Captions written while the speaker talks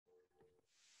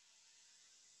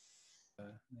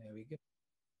There we go.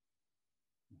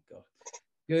 God.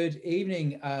 Good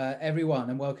evening, everyone,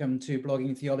 and welcome to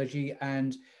Blogging Theology.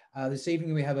 And this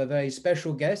evening we have a very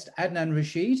special guest, Adnan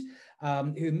Rashid,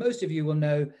 who most of you will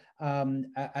know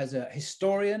as a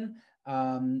historian,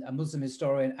 a Muslim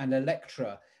historian, and a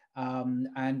lecturer.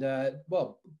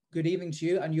 Well, good evening to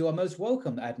you, and you are most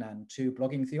welcome, Adnan, to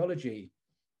Blogging Theology.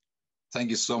 Thank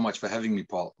you so much for having me,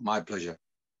 Paul. My pleasure.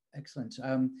 Excellent.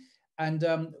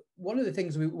 One of the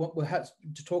things we'll have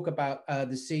to talk about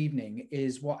this evening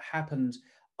is what happened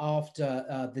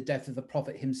after the death of the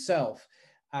Prophet himself.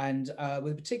 And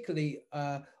particularly,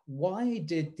 why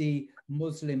did the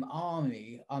Muslim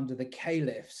army under the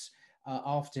caliphs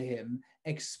after him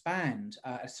expand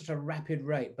at such a rapid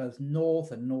rate, both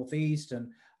north and northeast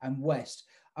and west?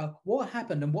 What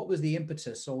happened, and what was the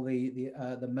impetus or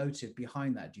the motive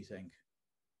behind that, do you think?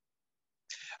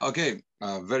 Okay,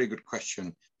 very good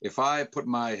question. If I put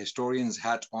my historian's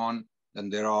hat on,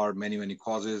 then there are many, many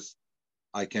causes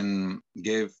I can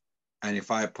give. And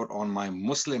if I put on my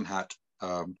Muslim hat,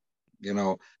 then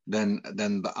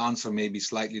the answer may be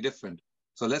slightly different.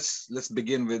 So let's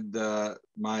begin with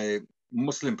my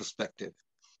Muslim perspective.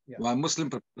 Yeah. My Muslim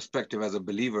perspective as a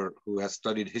believer who has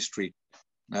studied history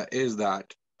is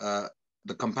that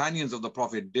the companions of the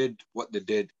Prophet did what they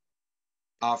did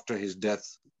after his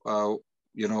death,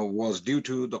 was due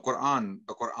to the Quran.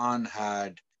 The Quran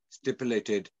had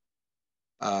stipulated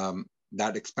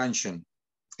that expansion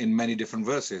in many different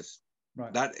verses.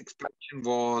 Right. That expansion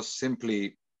was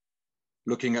simply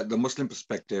looking at the Muslim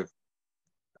perspective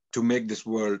to make this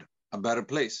world a better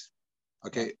place.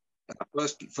 Okay.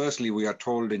 Firstly, we are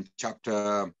told in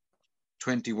chapter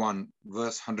 21,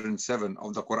 verse 107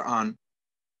 of the Quran,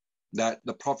 that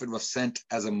the Prophet was sent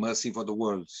as a mercy for the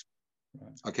worlds.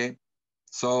 Right. Okay.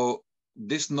 So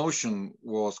this notion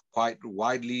was quite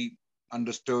widely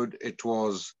understood. It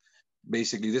was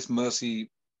basically, this mercy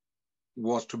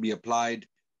was to be applied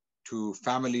to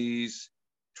families,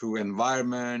 to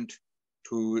environment,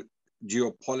 to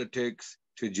geopolitics,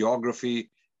 to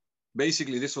geography.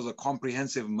 Basically, this was a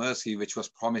comprehensive mercy which was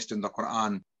promised in the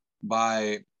Quran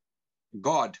by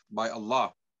God, by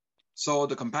Allah. So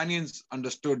the companions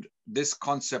understood this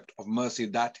concept of mercy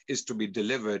that is to be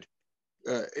delivered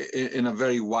in a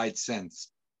very wide sense.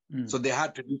 So they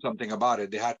had to do something about it.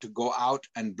 They had to go out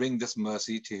and bring this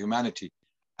mercy to humanity.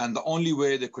 And the only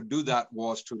way they could do that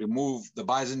was to remove the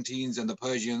Byzantines and the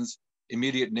Persians,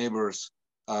 immediate neighbors,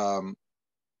 to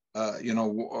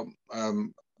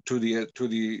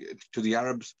the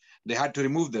Arabs. They had to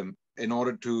remove them in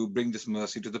order to bring this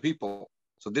mercy to the people.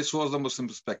 So this was the Muslim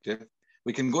perspective.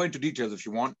 We can go into details if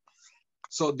you want.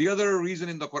 So the other reason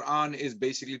in the Quran is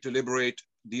basically to liberate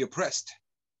the oppressed.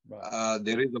 Right.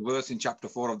 There is a verse in chapter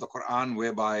 4 of the Quran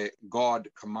whereby God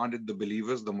commanded the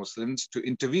believers, the Muslims, to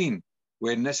intervene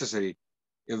where necessary.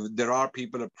 If there are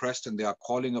people oppressed and they are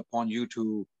calling upon you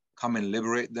to come and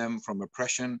liberate them from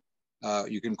oppression,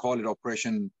 you can call it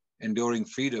Operation Enduring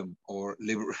Freedom or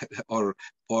liberation.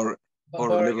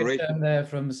 Term there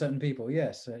from certain people,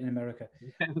 yes, in America.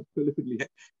 Absolutely,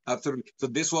 absolutely. So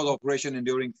this was Operation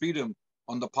Enduring Freedom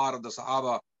on the part of the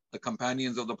Sahaba, the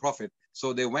companions of the Prophet.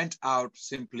 So they went out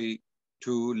simply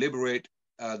to liberate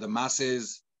the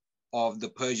masses of the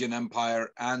Persian Empire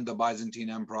and the Byzantine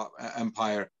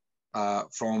Empire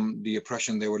from the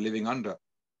oppression they were living under.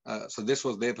 So this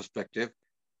was their perspective.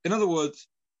 In other words,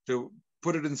 to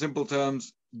put it in simple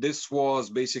terms, this was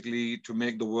basically to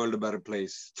make the world a better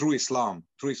place through Islam,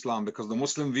 because the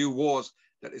Muslim view was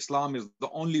that Islam is the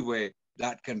only way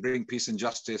that can bring peace and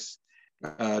justice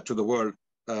to the world,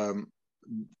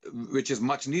 which is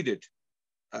much needed.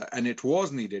 And it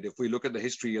was needed. If we look at the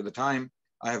history of the time,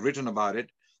 I have written about it.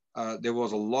 There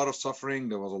was a lot of suffering.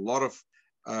 There was a lot of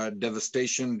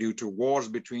devastation due to wars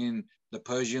between the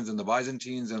Persians and the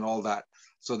Byzantines and all that.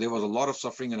 So there was a lot of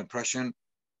suffering and oppression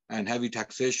and heavy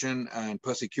taxation and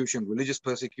persecution, religious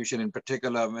persecution in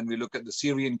particular. When we look at the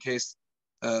Syrian case,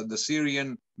 the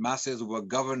Syrian masses were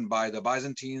governed by the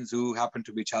Byzantines, who happened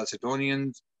to be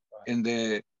Chalcedonians in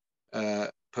their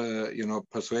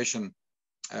persuasion,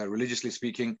 religiously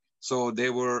speaking. So they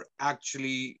were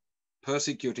actually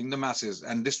persecuting the masses.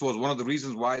 And this was one of the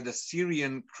reasons why the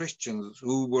Syrian Christians,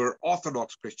 who were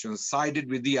Orthodox Christians, sided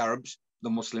with the Arabs, the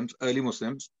Muslims, early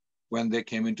Muslims, when they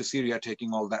came into Syria,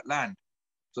 taking all that land.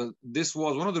 So this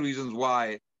was one of the reasons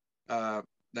why the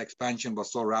expansion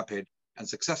was so rapid and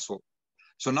successful.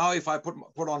 So now if I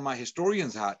put on my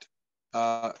historian's hat,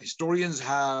 historians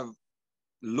have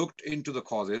looked into the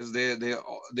causes.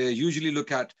 They usually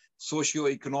look at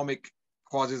socio-economic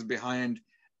causes behind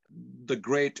the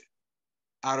great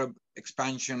Arab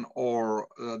expansion or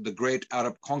the great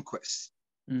Arab conquest.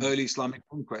 early Islamic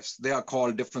conquest. They are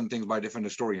called different things by different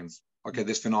historians. Okay,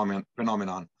 this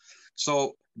phenomenon.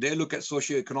 So they look at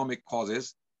socioeconomic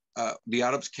causes. The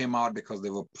Arabs came out because they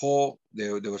were poor, they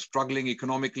were struggling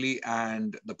economically,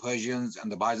 and the Persians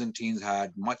and the Byzantines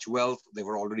had much wealth. They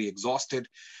were already exhausted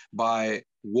by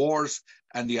wars,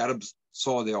 and the Arabs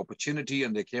saw the opportunity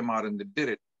and they came out and they did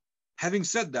it. Having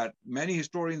said that, many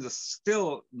historians are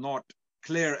still not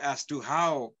clear as to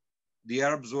how the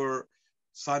Arabs were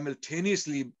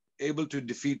simultaneously able to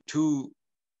defeat two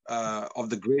of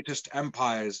the greatest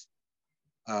empires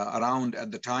around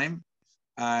at the time.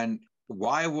 And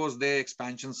why was their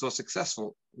expansion so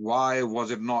successful? Why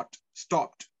was it not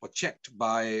stopped or checked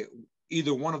by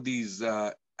either one of these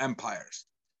empires?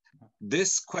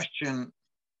 This question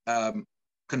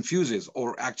confuses,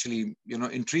 or actually,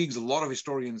 intrigues a lot of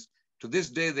historians. To this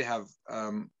day, they have,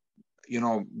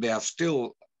 they have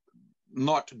still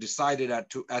not decided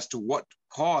as to what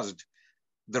caused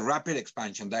the rapid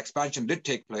expansion. The expansion did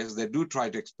take place. They do try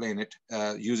to explain it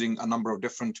using a number of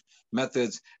different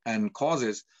methods and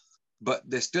causes, but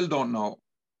they still don't know,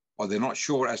 or they're not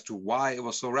sure as to why it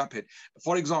was so rapid.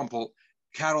 For example,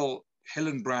 Carol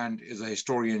Hillenbrand is a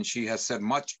historian. She has said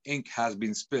much ink has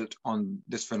been spilt on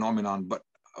this phenomenon, but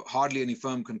hardly any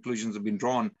firm conclusions have been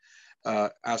drawn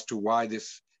as to why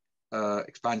this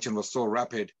expansion was so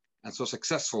rapid and so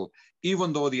successful,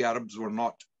 even though the Arabs were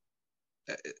not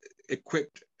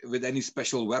equipped with any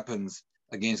special weapons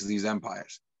against these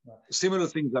empires. Right. Similar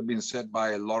things have been said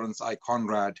by Lawrence I.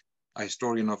 Conrad, a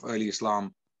historian of early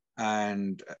Islam,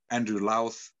 and Andrew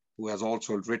Louth, who has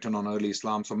also written on early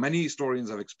Islam. So many historians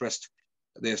have expressed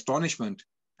their astonishment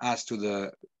as to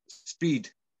the speed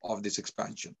of this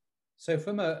expansion. So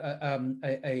from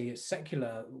a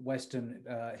secular Western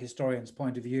historian's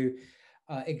point of view,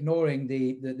 ignoring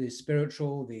the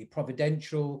spiritual, the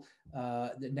providential,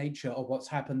 the nature of what's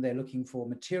happened, they're looking for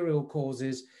material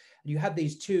causes. And you have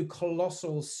these two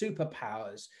colossal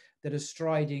superpowers that are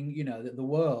striding, the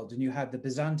world. And you have the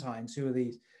Byzantines, who are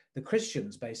the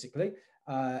Christians, basically,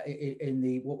 in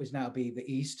the what was now be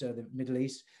the East, the Middle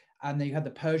East. And then you had the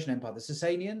Persian Empire, the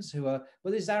Sasanians, who are,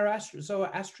 well, the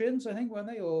Zoroastrians, I think, weren't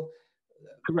they? Or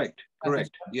correct.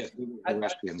 Yes,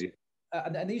 Zoroastrians. Yeah.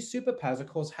 And these superpowers, of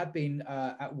course, had been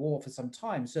at war for some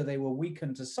time, so they were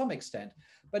weakened to some extent.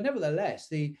 But nevertheless,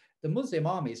 the Muslim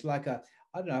army is like a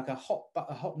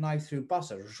hot knife through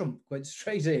butter, going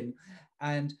straight in,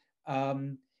 and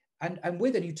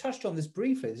with it, you touched on this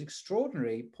briefly. This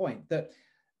extraordinary point that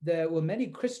there were many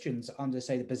Christians under,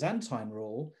 say, the Byzantine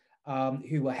rule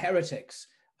who were heretics.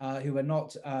 Who were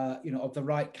not, of the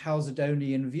right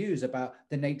Chalcedonian views about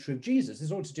the nature of Jesus. This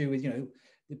is all to do with,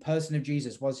 the person of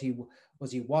Jesus. Was he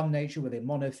one nature? Were they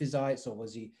monophysites, or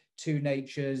was he two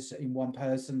natures in one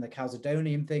person? The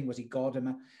Chalcedonian thing, was he God?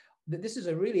 This is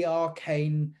a really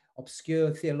arcane,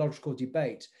 obscure theological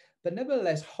debate. But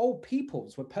nevertheless, whole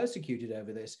peoples were persecuted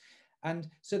over this. And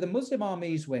so the Muslim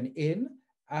armies went in,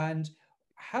 and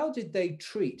how did they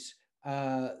treat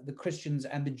the Christians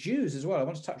and the Jews as well? I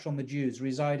want to touch on the Jews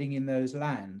residing in those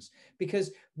lands,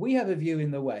 because we have a view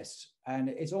in the West, and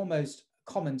it's almost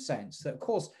common sense that, of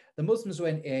course, the Muslims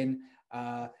went in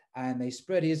and they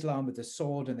spread Islam with the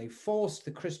sword, and they forced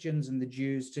the Christians and the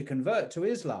Jews to convert to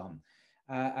Islam.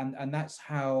 And that's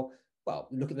how, well,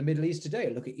 look at the Middle East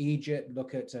today, look at Egypt,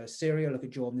 look at Syria, look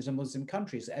at Jordan. These are Muslim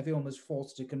countries. Everyone was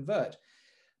forced to convert.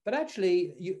 But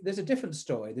actually, there's a different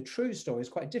story. The true story is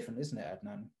quite different, isn't it,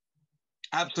 Adnan?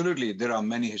 Absolutely. There are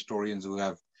many historians who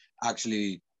have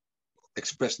actually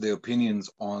expressed their opinions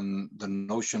on the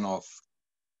notion of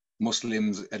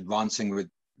Muslims advancing with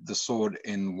the sword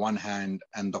in one hand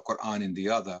and the Quran in the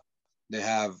other. They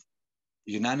have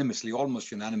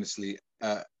almost unanimously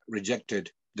rejected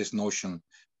this notion,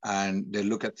 and they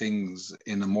look at things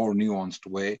in a more nuanced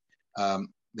way.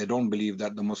 They don't believe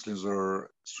that the Muslims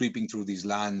were sweeping through these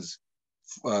lands,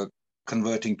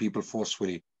 converting people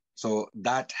forcefully. So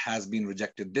that has been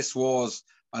rejected. This was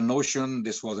a notion,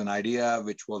 this was an idea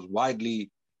which was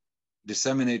widely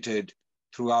disseminated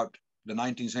throughout the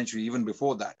 19th century, even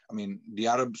before that. I mean, the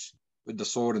Arabs with the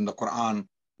sword and the Quran,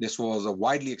 this was a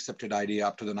widely accepted idea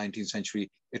up to the 19th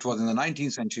century. It was in the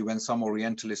 19th century when some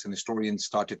Orientalists and historians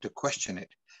started to question it.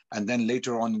 And then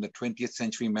later on in the 20th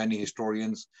century, many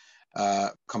historians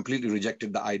completely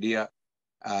rejected the idea.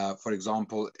 For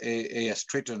example, A.S.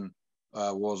 Tritton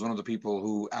was one of the people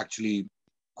who actually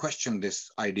questioned this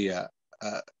idea.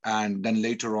 And then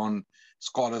later on,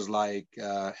 scholars like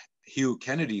Hugh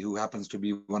Kennedy, who happens to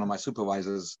be one of my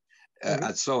supervisors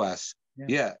at SOAS.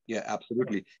 Yeah,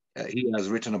 absolutely. He has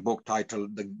written a book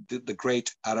titled The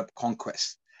Great Arab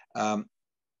Conquest.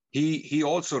 he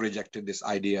also rejected this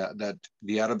idea that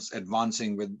the Arabs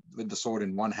advancing with the sword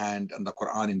in one hand and the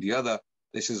Quran in the other.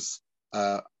 This is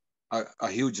a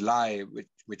huge lie,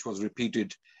 which was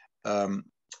repeated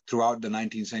throughout the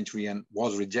 19th century and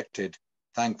was rejected,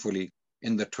 thankfully,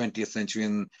 in the 20th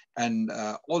century. And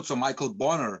also Michael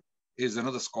Bonner is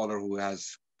another scholar who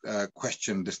has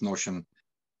questioned this notion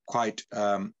quite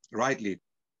rightly.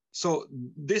 So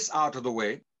this out of the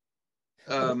way.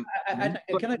 Can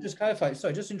I just clarify?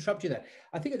 Sorry, just interrupt you there.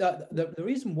 I think that the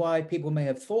reason why people may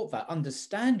have thought that,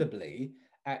 understandably,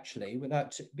 actually,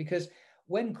 because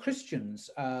when Christians,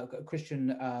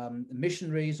 Christian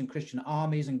missionaries and Christian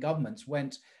armies and governments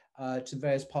went to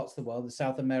various parts of the world,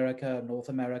 South America, North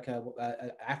America,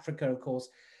 Africa, of course,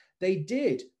 they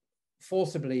did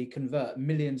forcibly convert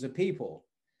millions of people.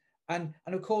 And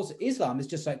of course, Islam is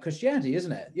just like Christianity,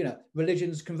 isn't it? You know,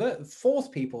 religions force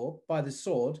people by the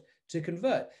sword to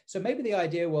convert. So maybe the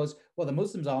idea was, well, the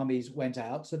Muslims' armies went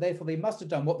out, so therefore they must have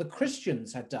done what the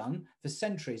Christians had done for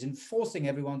centuries in forcing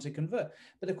everyone to convert.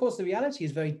 But of course, the reality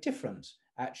is very different,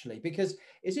 actually, because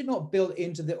is it not built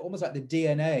into almost like the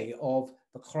DNA of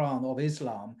the Quran, of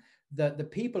Islam, that the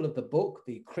people of the book,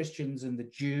 the Christians and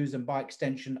the Jews, and by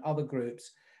extension, other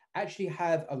groups, actually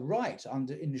have a right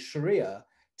in the Sharia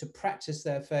to practice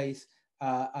their faith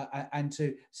and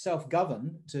to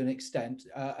self-govern to an extent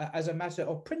as a matter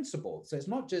of principle. So it's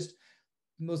not just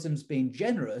Muslims being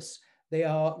generous, they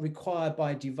are required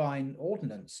by divine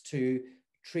ordinance to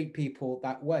treat people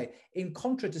that way, in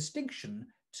contradistinction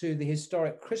to the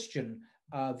historic Christian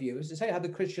view. As I say, how the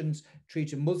Christians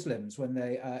treated Muslims when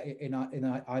they in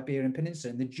the Iberian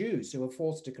Peninsula, and the Jews who were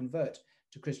forced to convert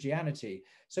to Christianity.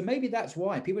 So maybe that's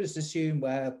why people just assume,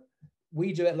 well,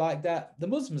 we do it like that, the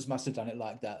Muslims must have done it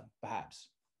like that, perhaps.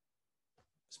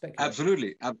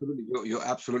 Absolutely. You're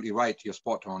absolutely right. You're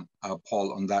spot on,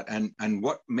 Paul, on that. And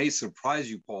what may surprise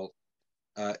you, Paul,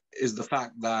 is the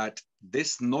fact that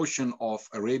this notion of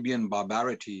Arabian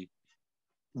barbarity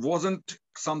wasn't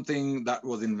something that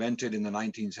was invented in the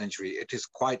 19th century. It is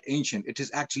quite ancient. It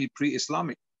is actually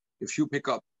pre-Islamic. If you pick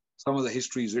up some of the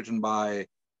histories written by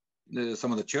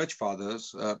some of the church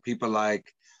fathers, people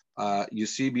like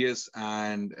Eusebius,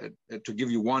 and to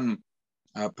give you one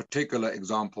particular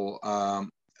example,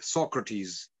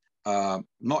 Socrates,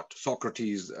 not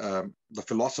Socrates, the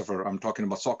philosopher, I'm talking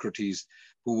about Socrates,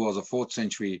 who was a 4th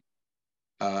century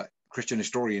Christian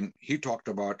historian. He talked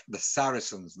about the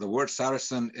Saracens. The word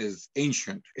Saracen is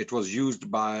ancient. It was used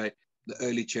by the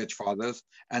early church fathers,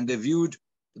 and they viewed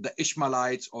the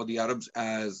Ishmaelites or the Arabs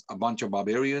as a bunch of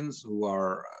barbarians who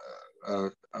are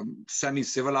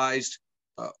semi-civilized,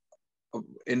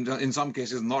 in some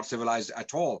cases not civilized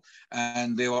at all,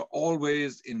 and they were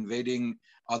always invading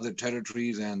other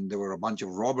territories, and there were a bunch of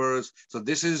robbers. So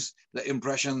this is the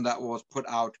impression that was put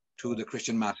out to the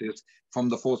Christian masses from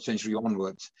the 4th century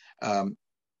onwards,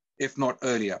 if not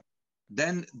earlier.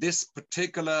 Then this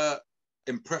particular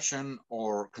impression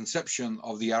or conception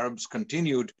of the Arabs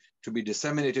continued to be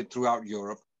disseminated throughout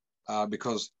Europe,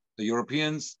 because the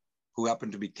Europeans, who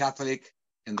happened to be Catholic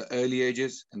in the early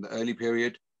ages, in the early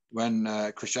period, when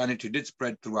Christianity did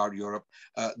spread throughout Europe,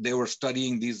 they were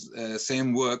studying these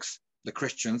same works. The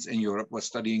Christians in Europe were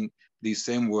studying these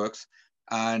same works,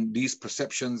 and these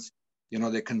perceptions,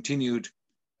 they continued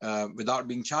without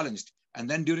being challenged. And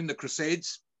then during the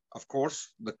Crusades, of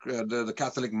course, the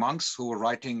Catholic monks who were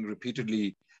writing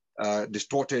repeatedly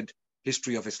distorted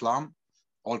history of Islam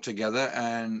altogether,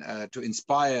 and to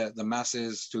inspire the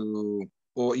masses to,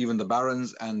 or even the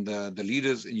barons and the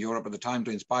leaders in Europe at the time,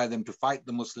 to inspire them to fight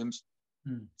the Muslims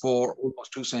for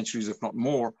almost 2 centuries, if not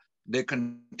more. They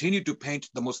continued to paint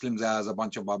the Muslims as a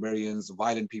bunch of barbarians,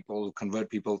 violent people who convert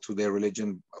people to their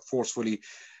religion forcefully.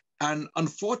 And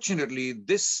unfortunately,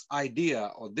 this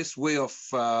idea or this way of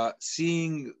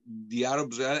seeing the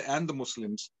Arabs and the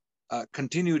Muslims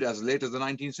continued as late as the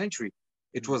 19th century.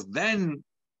 It was then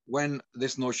when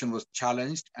this notion was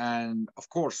challenged and, of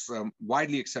course,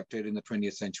 widely accepted in the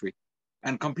 20th century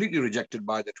and completely rejected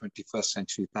by the 21st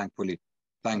century, thankfully.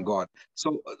 Thank God.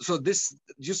 So this,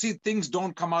 you see, things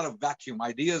don't come out of vacuum.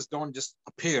 Ideas don't just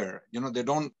appear. They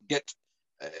don't get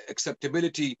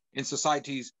acceptability in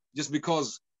societies just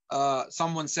because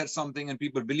someone said something and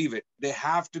people believe it. They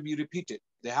have to be repeated.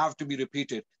 They have to be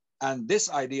repeated. And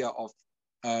this idea of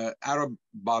Arab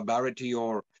barbarity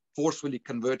or forcefully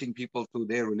converting people to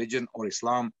their religion or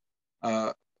Islam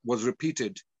was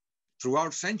repeated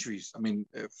throughout centuries. I mean,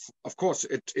 of course,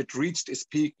 it reached its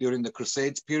peak during the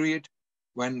Crusades period,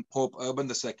 when Pope Urban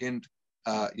II,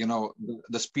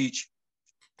 the speech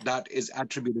that is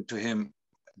attributed to him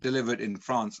delivered in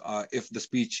France, if the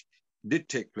speech did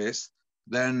take place,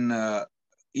 then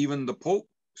even the Pope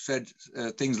said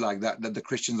things like that, that the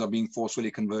Christians are being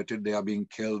forcefully converted, they are being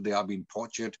killed, they are being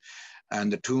tortured,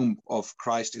 and the tomb of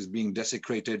Christ is being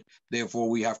desecrated. Therefore,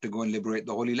 we have to go and liberate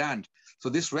the Holy Land. So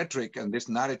this rhetoric and this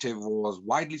narrative was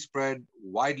widely spread,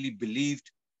 widely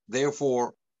believed.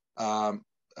 Therefore,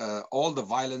 all the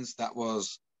violence that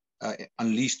was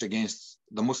unleashed against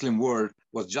the Muslim world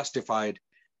was justified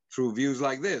through views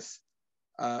like this.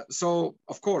 So,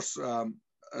 of course,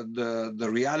 the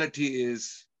reality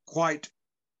is quite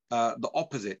the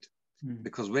opposite.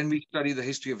 Because when we study the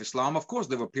history of Islam, of course,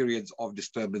 there were periods of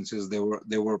disturbances.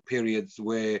 There were periods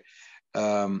where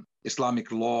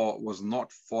Islamic law was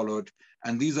not followed.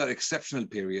 And these are exceptional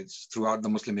periods throughout the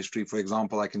Muslim history. For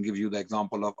example, I can give you the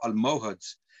example of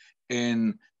Almohads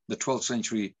in the 12th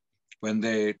century, when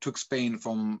they took Spain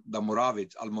from the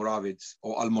Muravids, Almoravids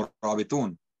or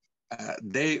Almoravitun.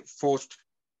 They forced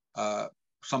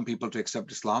some people to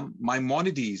accept Islam.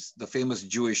 Maimonides, the famous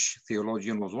Jewish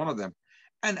theologian, was one of them.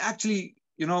 And actually,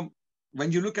 you know,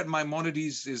 when you look at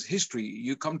Maimonides' history,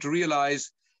 you come to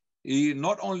realize he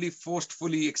not only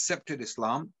forcefully accepted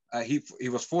Islam, he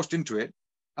was forced into it.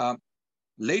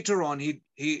 Later on,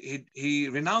 he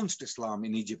renounced Islam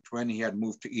in Egypt when he had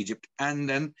moved to Egypt, and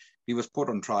then he was put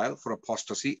on trial for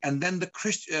apostasy. And then the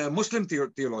Muslim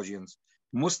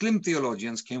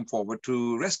theologians came forward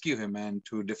to rescue him and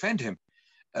to defend him.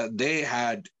 They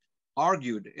had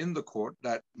argued in the court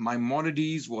that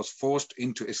Maimonides was forced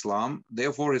into Islam,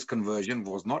 therefore his conversion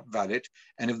was not valid.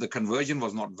 And if the conversion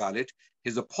was not valid,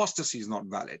 his apostasy is not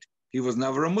valid. He was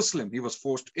never a Muslim. He was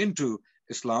forced into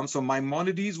Islam. So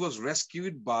Maimonides was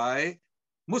rescued by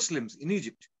Muslims in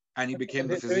Egypt, and he became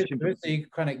the physician. There is the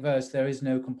Quranic verse, there is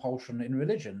no compulsion in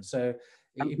religion. So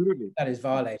if that is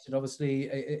violated, obviously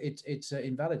it's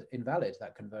invalid,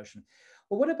 that conversion.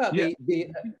 Well, what about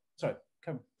sorry,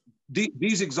 come on.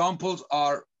 These examples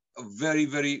are very,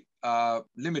 very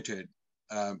limited.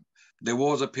 There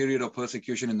was a period of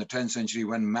persecution in the 10th century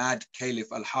when Mad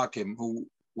Caliph al-Hakim, who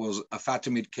was a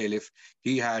Fatimid caliph,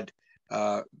 he had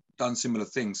done similar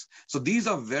things. So these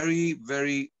are very,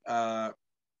 very,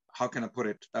 how can I put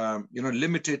it,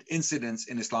 limited incidents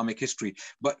in Islamic history.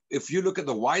 But if you look at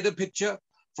the wider picture,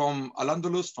 from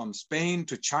Al-Andalus, from Spain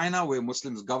to China, where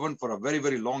Muslims governed for a very,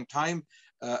 very long time,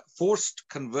 forced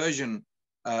conversion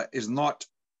is not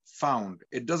found.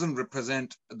 It doesn't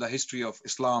represent the history of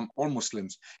Islam or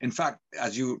Muslims. In fact,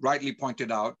 as you rightly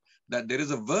pointed out, that there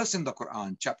is a verse in the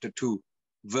Quran, chapter 2,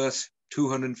 verse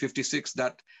 256,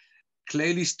 that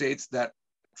clearly states that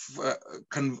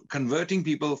converting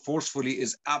people forcefully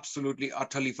is absolutely,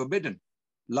 utterly forbidden.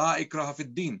 La ikraha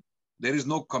fid din. There is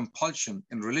no compulsion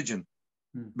in religion,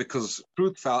 because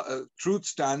truth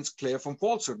stands clear from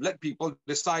falsehood. Let people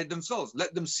decide themselves.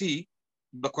 Let them see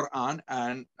the Quran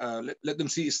and let them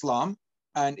see Islam.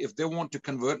 And if they want to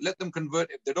convert, let them convert.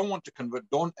 If they don't want to convert,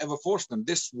 don't ever force them.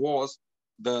 This was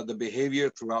the behavior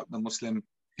throughout the Muslim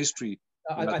history.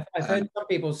 I've heard some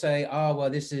people say, well,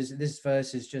 this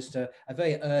verse is just a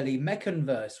very early Meccan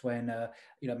verse when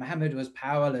Muhammad was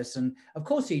powerless, and of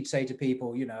course he'd say to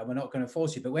people, we're not going to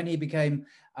force you. But when he became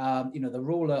the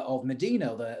ruler of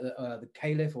Medina, the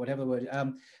caliph or whatever word,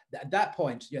 at that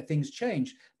point things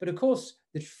changed. But of course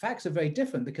the facts are very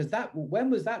different, because when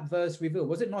was that verse revealed?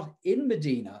 Was it not in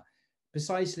Medina,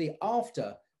 precisely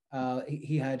after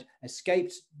he had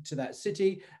escaped to that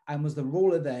city and was the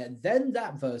ruler there? Then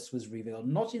that verse was revealed,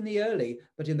 not in the early,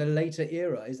 but in the later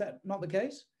era. Is that not the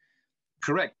case?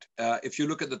 Correct. If you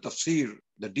look at the tafsir,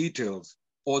 the details,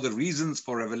 or the reasons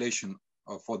for revelation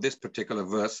for this particular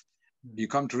verse, you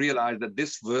come to realize that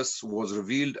this verse was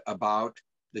revealed about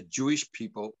the Jewish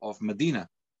people of Medina.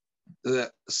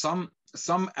 Some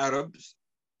Arabs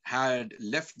had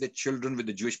left their children with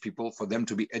the Jewish people for them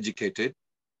to be educated.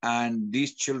 And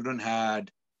these children had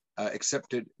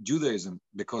accepted Judaism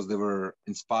because they were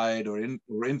inspired or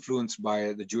influenced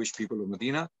by the Jewish people of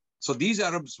Medina. So these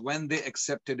Arabs, when they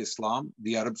accepted Islam,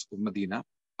 the Arabs of Medina,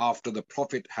 after the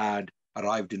Prophet had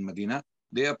arrived in Medina,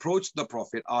 they approached the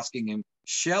Prophet asking him,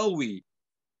 shall we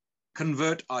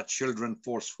convert our children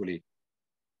forcefully?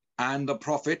 And the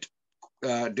Prophet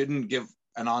didn't give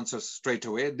an answer straight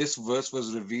away. This verse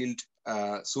was revealed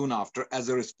soon after as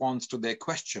a response to their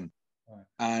question.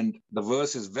 And the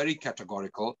verse is very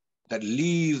categorical, that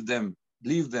leave them.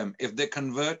 If they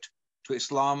convert to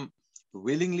Islam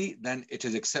willingly, then it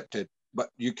is accepted. But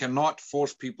you cannot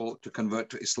force people to convert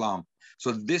to Islam.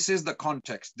 So this is the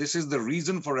context. This is the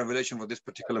reason for revelation for this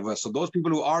particular verse. So those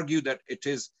people who argue that it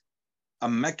is a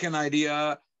Meccan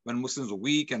idea, when Muslims were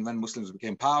weak and when Muslims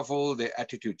became powerful, their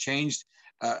attitude changed.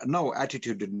 No,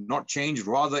 attitude did not change.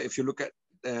 Rather, if you look at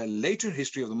later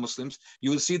history of the Muslims, you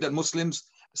will see that Muslims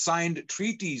signed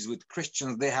treaties with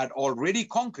Christians they had already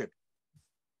conquered.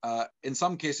 In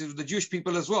some cases, with the Jewish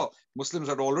people as well. Muslims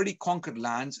had already conquered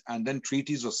lands, and then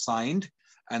treaties were signed.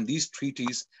 And these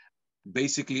treaties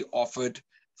basically offered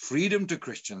freedom to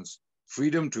Christians,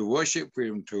 freedom to worship,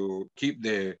 freedom to keep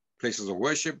their places of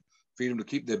worship, freedom to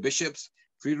keep their bishops,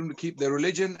 freedom to keep their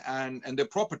religion and their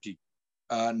property.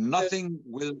 Nothing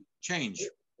will change.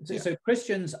 So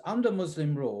Christians under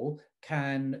Muslim rule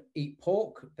can eat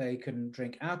pork, they can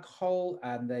drink alcohol,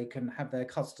 and they can have their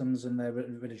customs and their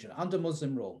religion under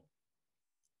Muslim rule.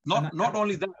 Not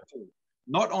only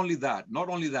that.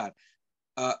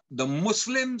 The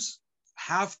Muslims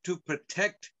have to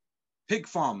protect pig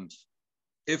farms.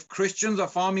 If Christians are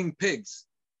farming pigs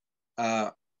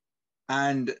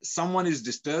and someone is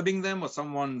disturbing them or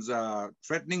someone's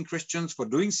threatening Christians for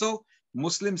doing so,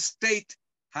 Muslim state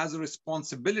has a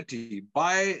responsibility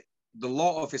by the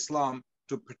law of Islam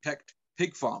to protect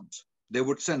pig farms. They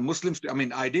would send Muslims to, I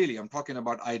mean, ideally, I'm talking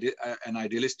about an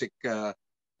idealistic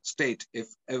state, if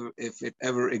it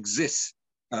ever exists.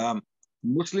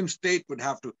 Muslim state would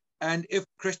have to, and if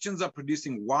Christians are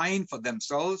producing wine for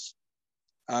themselves,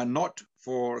 not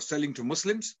for selling to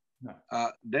Muslims, no.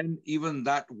 Then even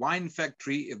that wine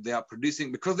factory, if they are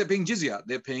producing, because they're paying jizya,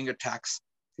 they're paying a tax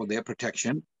for their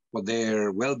protection, for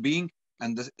their well-being,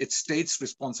 and it's state's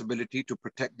responsibility to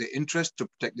protect their interest, to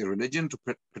protect their religion, to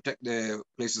protect their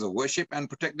places of worship, and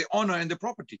protect their honor and their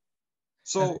property.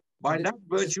 So by that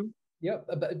virtue... Yeah,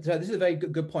 but this is a very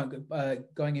good point,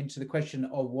 going into the question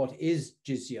of what is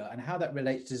jizya and how that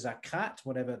relates to zakat,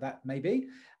 whatever that may be.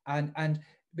 And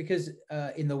because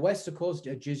in the West, of course,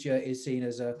 jizya is seen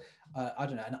as an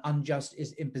unjust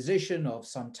imposition of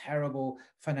some terrible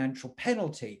financial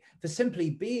penalty for simply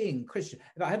being Christian.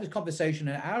 I had this conversation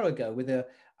an hour ago with a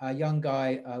young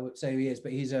guy, I would say who he is,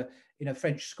 but he's in a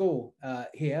French school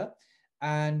here.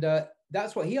 And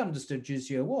that's what he understood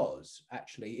jizya was,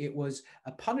 actually. It was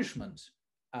a punishment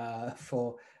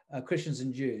for Christians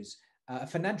and Jews, a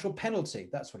financial penalty.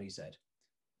 That's what he said.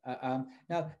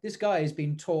 Now, this guy is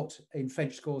being taught in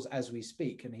French schools as we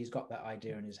speak, and he's got that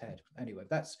idea in his head. Anyway,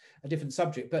 that's a different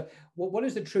subject. But what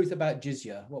is the truth about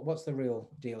jizya? What's the real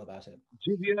deal about it?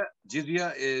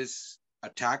 Jizya is a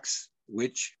tax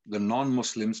which the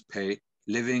non-Muslims pay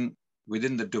living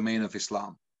within the domain of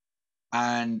Islam.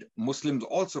 And Muslims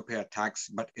also pay a tax,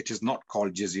 but it is not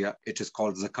called jizya. It is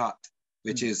called zakat,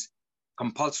 which is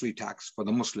compulsory tax for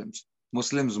the Muslims.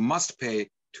 Muslims must pay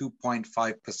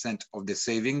 2.5% of their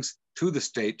savings to the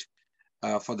state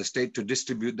for the state to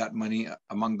distribute that money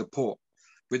among the poor.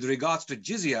 With regards to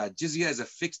jizya, jizya is a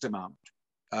fixed amount.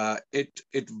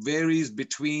 It varies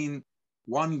between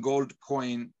 1 gold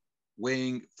coin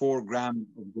weighing 4 grams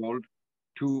of gold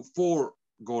to 4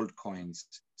 gold coins.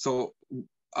 So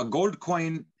a gold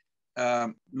coin,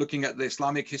 looking at the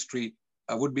Islamic history,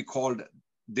 would be called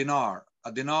dinar.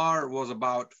 A dinar was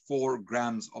about 4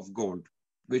 grams of gold,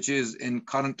 which is in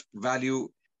current value,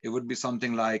 it would be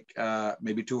something like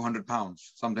maybe 200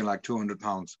 pounds, something like 200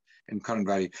 pounds in current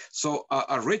value. So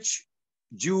a rich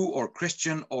Jew or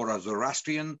Christian or a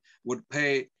Zoroastrian would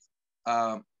pay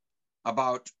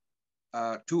about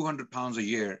 200 pounds a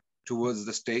year towards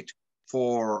the state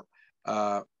for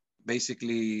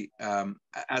basically,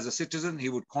 as a citizen, he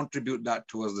would contribute that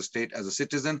towards the state as a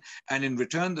citizen. And in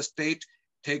return, the state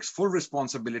takes full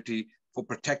responsibility for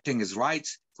protecting his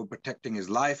rights, for protecting his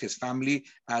life, his family,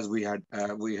 as we have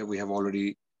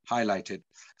already highlighted.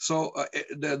 So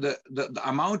the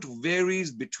amount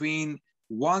varies between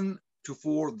 1 to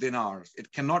 4 dinars.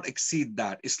 It cannot exceed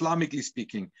that, Islamically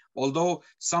speaking, although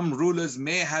some rulers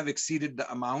may have exceeded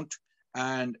the amount.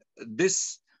 And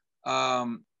this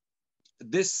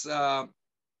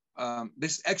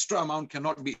extra amount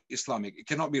cannot be Islamic. It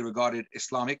cannot be regarded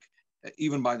Islamic,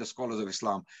 even by the scholars of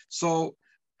Islam. So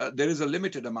there is a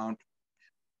limited amount.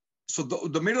 So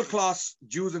the middle class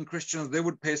Jews and Christians, they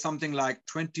would pay something like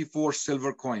 24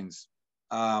 silver coins.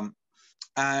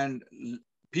 And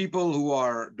people who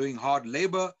are doing hard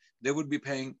labor, they would be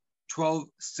paying 12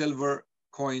 silver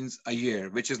coins a year,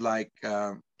 which is like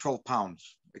 12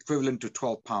 pounds, equivalent to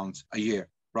 12 pounds a year,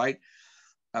 right?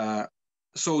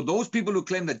 So those people who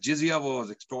claim that jizya was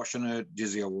extortionate,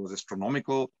 jizya was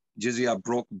astronomical, jizya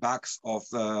broke backs of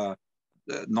the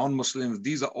non-Muslims,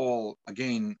 these are all,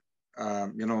 again,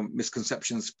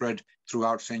 misconceptions spread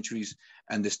throughout centuries,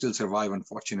 and they still survive,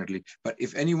 unfortunately. But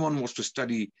if anyone was to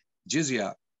study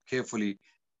jizya carefully,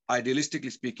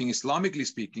 idealistically speaking, Islamically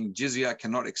speaking, jizya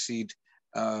cannot exceed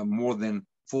more than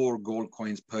 4 gold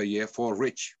coins per year for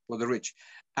the rich.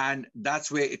 And that's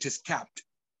where it is capped.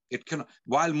 It can,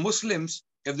 while Muslims,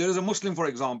 if there is a Muslim, for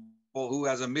example, who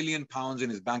has £1 million in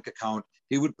his bank account,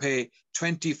 he would pay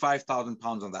 £25,000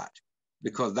 on that,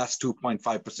 because that's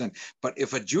 2.5%. But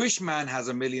if a Jewish man has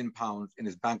 £1 million in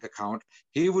his bank account,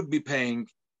 he would be paying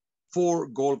 4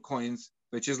 gold coins,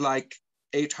 which is like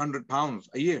 £800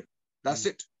 a year. That's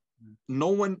it. No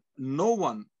one,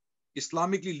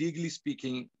 Islamically, legally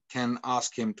speaking, can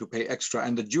ask him to pay extra.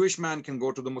 And the Jewish man can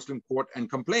go to the Muslim court and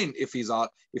complain if he's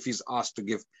asked to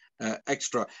give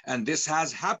extra. And this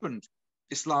has happened,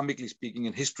 Islamically speaking,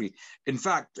 in history. In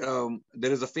fact,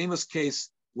 there is a famous case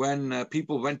when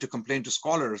people went to complain to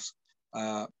scholars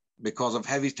because of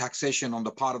heavy taxation on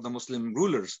the part of the Muslim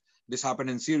rulers. This happened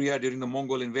in Syria during the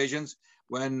Mongol invasions,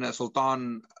 when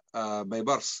Sultan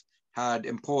Baybars had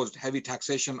imposed heavy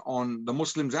taxation on the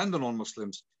Muslims and the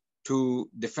non-Muslims to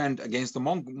defend against the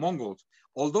Mongols.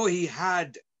 Although he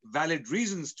had valid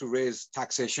reasons to raise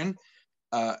taxation,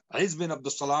 Izz bin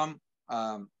Abdus Salam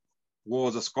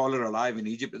was a scholar alive in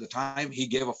Egypt at the time. He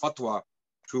gave a fatwa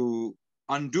to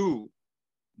undo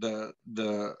the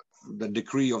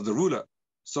decree of the ruler.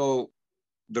 So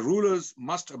the rulers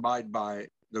must abide by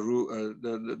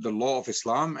the law of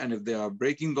Islam, and if they are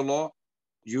breaking the law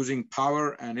using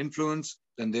power and influence,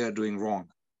 then they are doing wrong.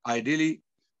 Ideally,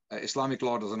 Islamic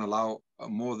law doesn't allow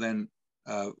more than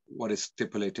what is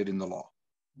stipulated in the law.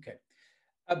 Okay.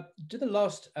 To the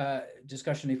last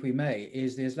discussion, if we may,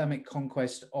 is the Islamic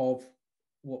conquest of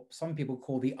what some people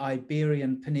call the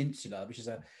Iberian Peninsula, which is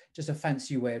just a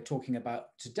fancy way of talking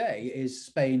about today, is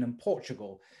Spain and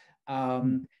Portugal.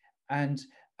 And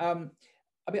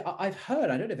I mean, I've heard,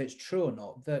 I don't know if it's true or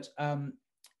not, that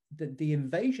the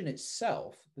invasion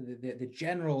itself, the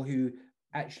general who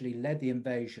actually led the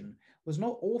invasion, was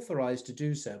not authorized to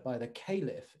do so by the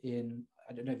caliph in,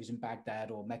 I don't know if he's in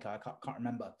Baghdad or Mecca, I can't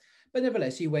remember. But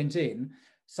nevertheless, he went in.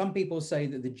 Some people say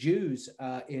that the Jews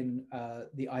in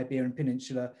the Iberian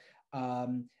Peninsula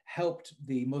helped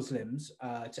the Muslims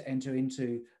to enter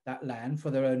into that land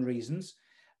for their own reasons.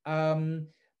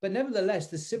 But nevertheless,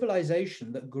 the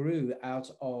civilization that grew out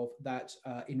of that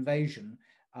invasion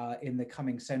in the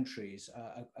coming centuries,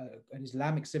 an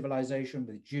Islamic civilization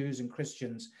with Jews and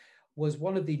Christians, was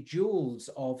one of the jewels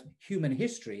of human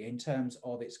history in terms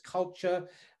of its culture,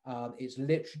 its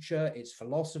literature, its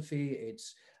philosophy,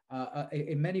 its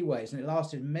in many ways. And it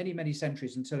lasted many, many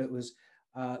centuries until it was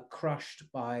crushed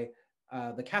by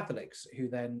the Catholics, who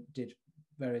then did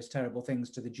various terrible things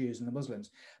to the Jews and the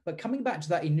Muslims. But coming back to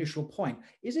that initial point,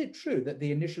 is it true that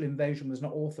the initial invasion was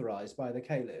not authorized by the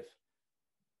caliph?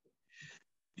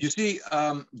 You see,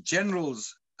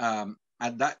 generals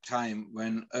at that time,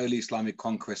 when early Islamic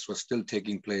conquest was still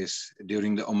taking place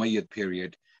during the Umayyad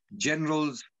period,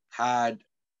 generals had,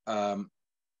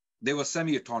 they were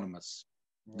semi-autonomous.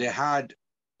 Right. They had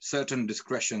certain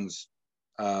discretions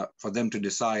for them to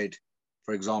decide.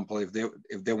 For example,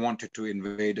 if they wanted to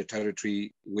invade a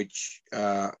territory which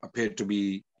appeared to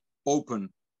be open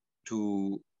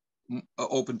to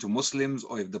Muslims,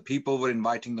 or if the people were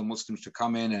inviting the Muslims to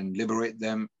come in and liberate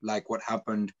them, like what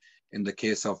happened in the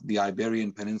case of the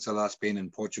Iberian Peninsula, Spain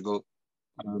and Portugal,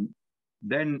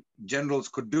 then generals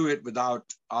could do it without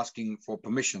asking for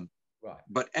permission. Right.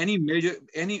 But any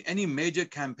major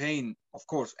campaign, of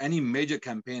course, any major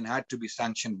campaign had to be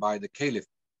sanctioned by the caliph.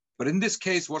 But in this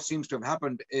case, what seems to have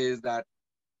happened is that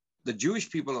the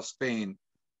Jewish people of Spain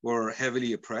were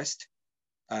heavily oppressed,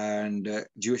 and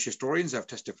Jewish historians have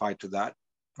testified to that.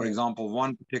 For example,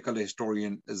 one particular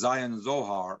historian, Zion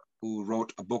Zohar, who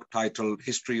wrote a book titled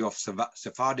History of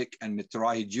Sephardic and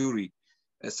Mizrahi Jewry.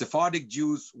 Sephardic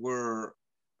Jews were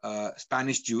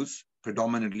Spanish Jews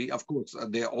predominantly. Of course,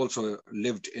 they also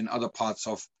lived in other parts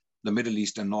of the Middle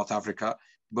East and North Africa.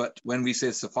 But when we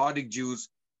say Sephardic Jews,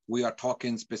 we are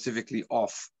talking specifically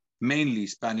of mainly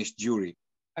Spanish Jewry.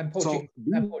 And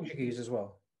Portuguese as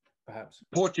well, perhaps.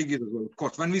 Portuguese as well, of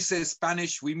course. When we say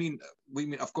Spanish, we mean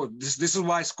of course, this is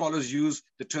why scholars use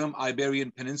the term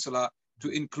Iberian Peninsula to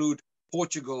include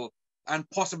Portugal and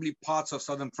possibly parts of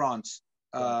southern France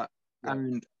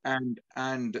and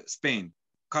Spain,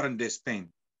 current day Spain,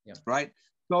 right?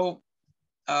 So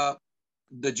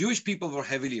the Jewish people were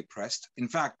heavily oppressed. In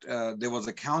fact, there was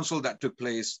a council that took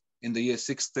place in the year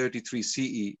 633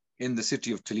 CE in the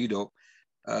city of Toledo.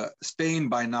 Spain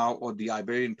by now, or the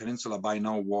Iberian Peninsula by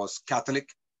now, was Catholic,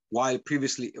 while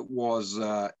previously it was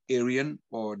Arian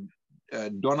or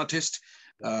Donatist.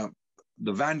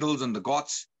 The Vandals and the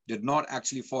Goths did not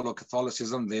actually follow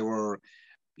Catholicism. They were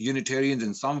Unitarians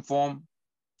in some form.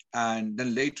 And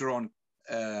then later on,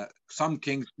 some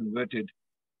kings converted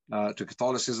to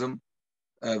Catholicism.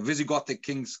 Visigothic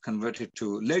kings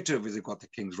later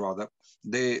Visigothic kings rather,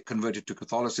 they converted to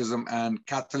Catholicism, and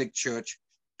Catholic Church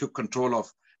took control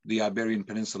of the Iberian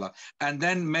Peninsula. And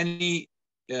then many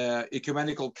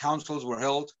ecumenical councils were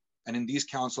held, and in these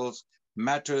councils,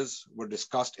 matters were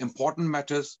discussed, important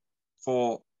matters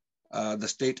for the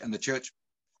state and the church.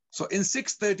 So in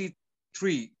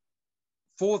 633,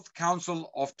 Fourth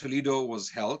Council of Toledo was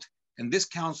held. In this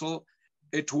council,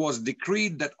 it was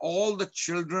decreed that all the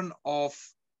children of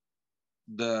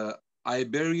the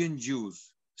Iberian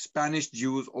Jews, Spanish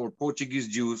Jews or Portuguese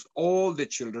Jews, all the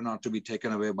children are to be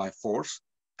taken away by force,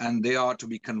 and they are to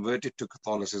be converted to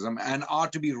Catholicism and are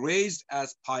to be raised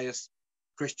as pious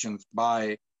Christians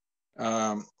by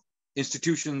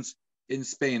institutions in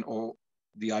Spain or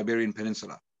the Iberian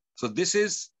Peninsula. So this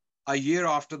is a year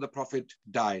after the Prophet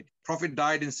died. Prophet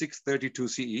died in 632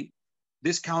 CE.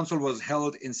 This council was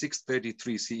held in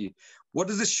 633 CE. What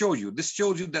does this show you? This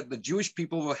shows you that the Jewish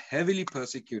people were heavily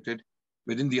persecuted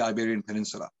within the Iberian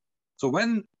Peninsula. So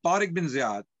when Tariq bin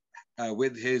Ziyad,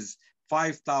 with his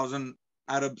 5,000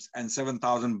 Arabs and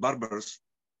 7,000 Berbers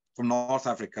from North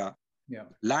Africa,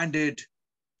 landed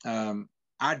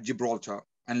at Gibraltar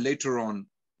and later on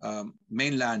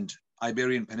mainland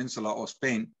Iberian Peninsula or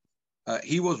Spain,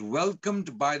 he was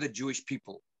welcomed by the Jewish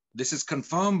people. This is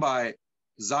confirmed by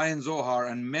Zion Zohar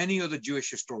and many other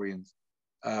Jewish historians,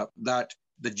 that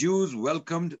the Jews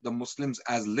welcomed the Muslims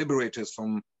as liberators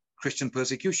from Christian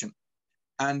persecution.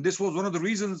 And this was one of the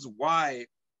reasons why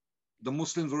the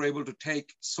Muslims were able to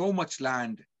take so much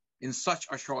land in such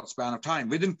a short span of time.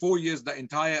 Within 4 years, the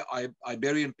entire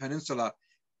Iberian Peninsula,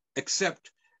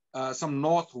 except some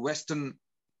northwestern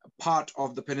part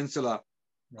of the peninsula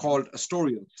called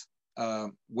Asturias,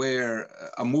 where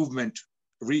a movement,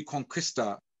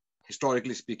 Reconquista,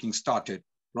 historically speaking, started,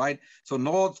 right? So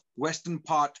northwestern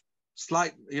part,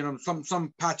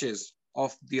 some patches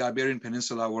of the Iberian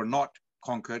Peninsula were not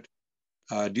conquered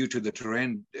due to the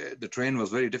terrain. The terrain was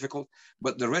very difficult,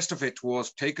 but the rest of it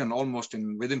was taken almost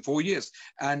within 4 years.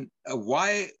 And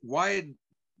why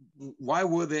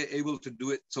were they able to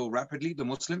do it so rapidly, the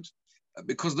Muslims?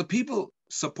 Because the people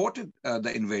supported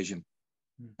the invasion.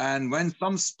 And when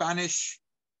some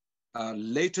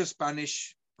later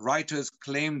Spanish writers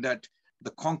claimed that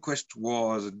the conquest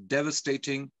was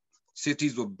devastating,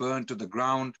 cities were burned to the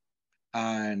ground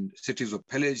and cities were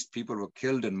pillaged, people were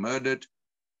killed and murdered.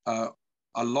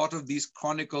 A lot of these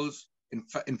chronicles,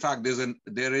 in fact,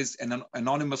 there is an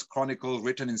anonymous chronicle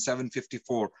written in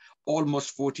 754,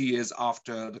 almost 40 years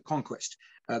after the conquest.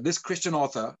 This Christian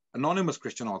author, anonymous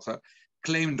Christian author,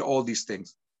 claimed all these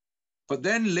things. But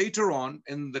then later on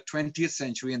in the 20th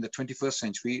century and the 21st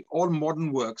century, all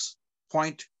modern works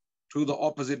point to the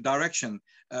opposite direction.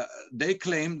 They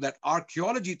claim that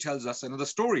archaeology tells us another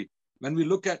story. When we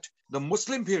look at the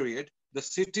Muslim period, the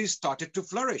cities started to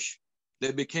flourish.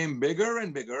 They became bigger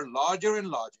and bigger, larger and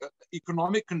larger. The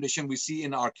economic condition we see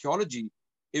in archaeology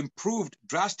improved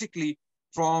drastically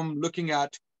from looking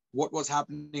at what was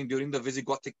happening during the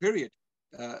Visigothic period,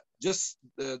 just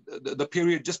the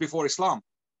period just before Islam,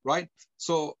 right?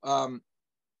 So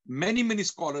many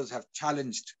scholars have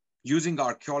challenged, using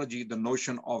archaeology, the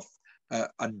notion of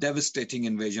a devastating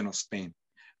invasion of Spain.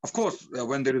 Of course,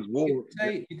 when there is war...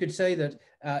 You could say that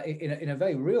in a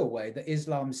very real way, that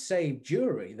Islam saved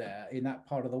Jewry there in that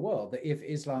part of the world. That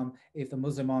if the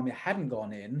Muslim army hadn't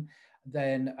gone in,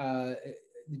 then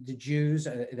the Jews,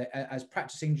 as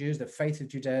practicing Jews, the faith of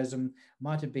Judaism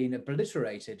might have been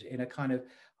obliterated in a kind of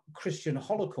Christian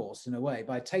Holocaust in a way,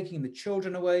 by taking the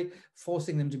children away,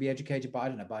 forcing them to be educated by, I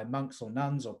don't know, by monks or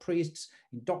nuns or priests,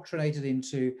 indoctrinated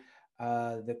into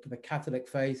the Catholic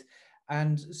faith.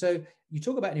 And so you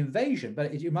talk about an invasion,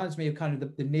 but it reminds me of kind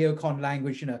of the neocon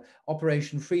language,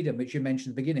 Operation Freedom, which you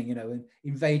mentioned at the beginning,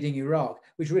 invading Iraq,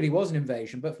 which really was an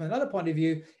invasion. But from another point of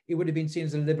view, it would have been seen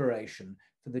as a liberation.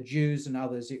 For the Jews and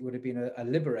others, it would have been a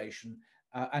liberation.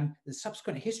 And the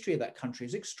subsequent history of that country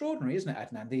is extraordinary, isn't it,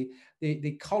 Adnan?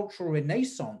 The cultural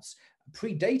renaissance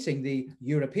predating the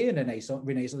European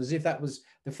Renaissance, as if that was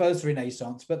the first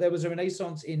Renaissance, but there was a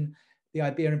Renaissance in the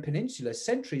Iberian Peninsula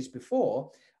centuries before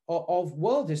of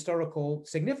world historical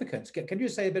significance. Can you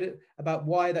say a bit about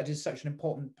why that is such an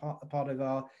important part of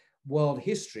our world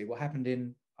history, what happened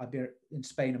in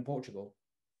Spain and Portugal?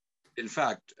 In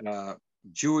fact,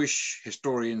 Jewish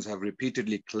historians have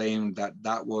repeatedly claimed that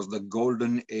that was the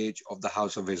golden age of the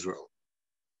House of Israel.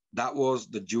 That was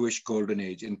the Jewish golden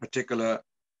age, in particular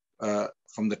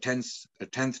from the 10th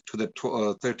to the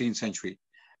 13th century.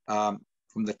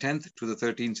 From the 10th to the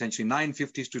 13th century,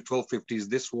 950s to 1250s,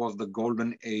 this was the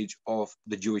golden age of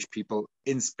the Jewish people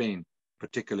in Spain,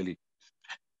 particularly.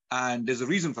 And there's a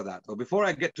reason for that. But before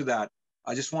I get to that,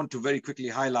 I just want to very quickly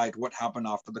highlight what happened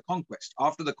after the conquest.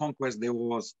 After the conquest, there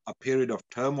was a period of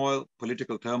turmoil,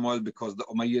 political turmoil, because the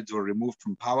Umayyads were removed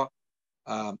from power.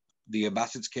 The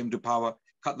Abbasids came to power.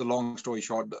 Cut the long story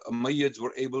short, the Umayyads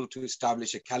were able to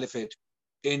establish a caliphate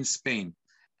in Spain.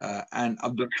 And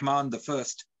Abdul Rahman I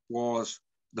was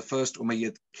the first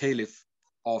Umayyad caliph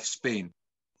of Spain,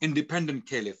 independent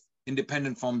caliph,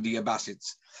 independent from the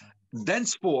Abbasids.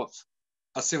 Thenceforth,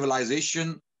 a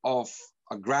civilization of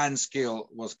a grand scale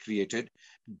was created.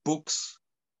 Books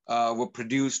were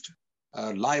produced,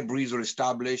 libraries were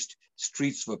established,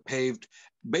 streets were paved.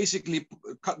 Basically,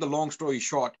 cut the long story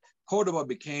short, Cordoba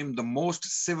became the most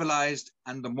civilized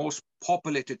and the most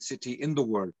populated city in the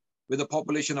world, with a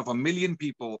population of 1 million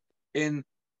people in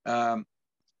the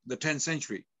 10th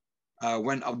century,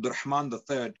 when Abdul Rahman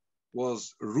III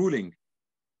was ruling.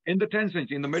 In the 10th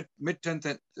century, in the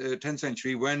mid-10th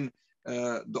century, when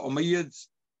the Umayyads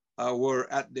were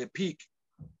at their peak,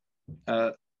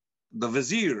 the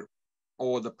vizier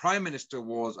or the prime minister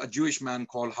was a Jewish man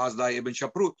called Hasdai ibn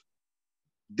Shaprut.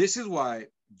 This is why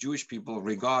Jewish people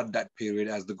regard that period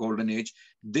as the golden age.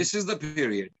 This is the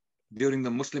period during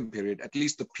the Muslim period, at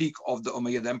least the peak of the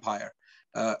Umayyad Empire.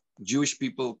 Jewish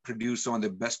people produced some of the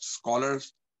best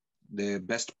scholars, the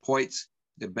best poets,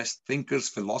 the best thinkers,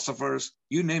 philosophers,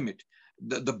 you name it.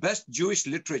 The best Jewish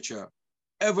literature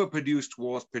ever produced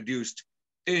was produced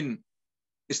in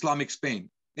Islamic Spain,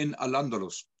 in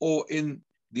Al-Andalus, or in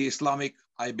the Islamic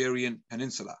Iberian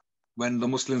Peninsula, when the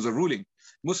Muslims were ruling.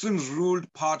 Muslims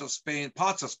ruled parts of Spain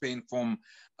from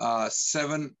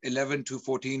 711 to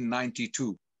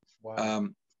 1492. Wow.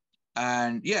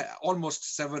 And yeah,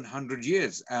 almost 700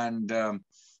 years. And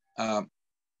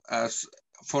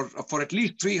for at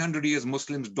least 300 years,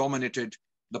 Muslims dominated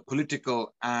the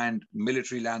political and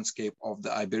military landscape of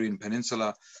the Iberian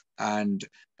Peninsula. And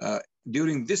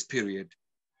during this period,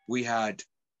 we had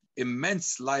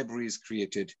immense libraries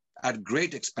created at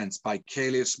great expense by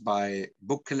caliphs, by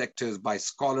book collectors, by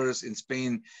scholars in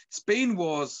Spain. Spain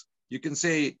was, you can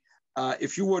say,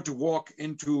 if you were to walk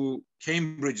into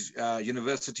Cambridge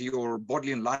University or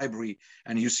Bodleian Library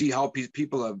and you see how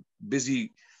people are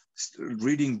busy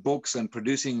reading books and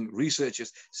producing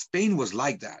researches, Spain was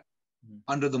like that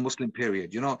under the Muslim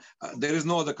period. You know, there is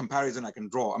no other comparison I can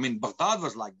draw. I mean, Baghdad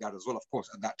was like that as well, of course,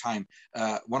 at that time.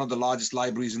 One of the largest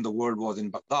libraries in the world was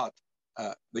in Baghdad,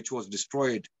 which was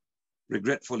destroyed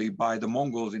regretfully by the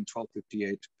Mongols in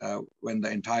 1258, when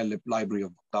the entire library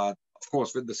of Baghdad, of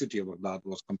course, with the city of Baghdad,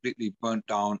 was completely burnt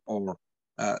down or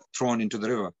thrown into the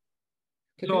river.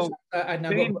 So,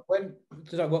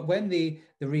 when the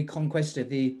reconquest,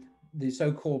 the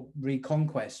so-called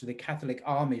reconquest, the Catholic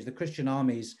armies, the Christian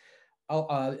armies,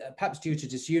 perhaps due to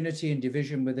disunity and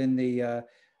division within the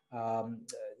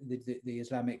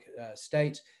Islamic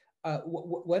State,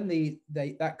 when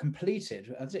that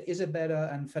completed, Isabella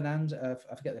and Ferdinand, I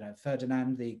forget the name,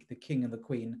 Ferdinand, the king and the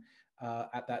queen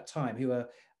at that time, who were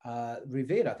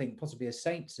revered, I think, possibly as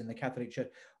saints in the Catholic Church.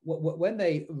 When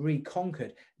they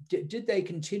reconquered, did they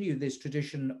continue this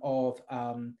tradition of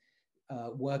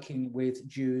working with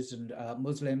Jews and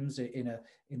Muslims in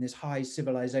this high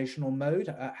civilizational mode?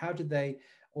 How did they,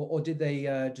 or did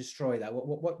they destroy that?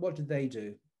 What did they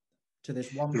do to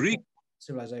this wonderful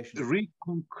civilization?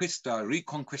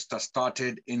 Reconquista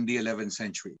started in the 11th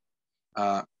century.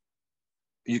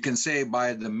 You can say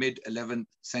by the mid-11th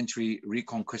century,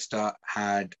 Reconquista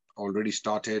had already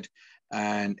started,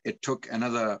 and it took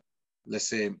another, let's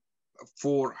say,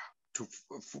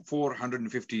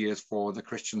 450 years for the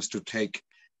Christians to take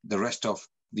the rest of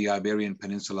the Iberian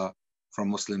Peninsula from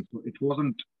Muslims. It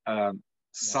wasn't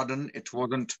sudden, it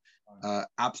wasn't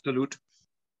absolute.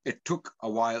 It took a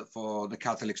while for the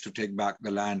Catholics to take back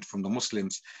the land from the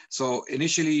Muslims. So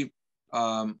initially,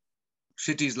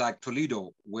 cities like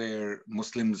Toledo, where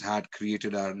Muslims had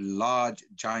created a large,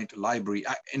 giant library.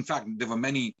 In fact, there were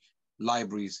many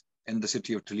libraries in the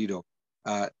city of Toledo.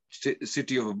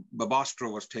 City of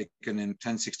Barbastro was taken in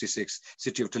 1066.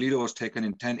 City of Toledo was taken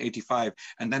in 1085.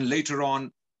 And then later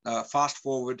on, fast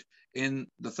forward in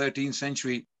the 13th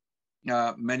century,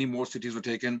 many more cities were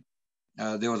taken.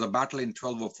 There was a battle in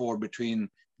 1204 between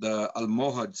the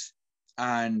Almohads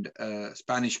and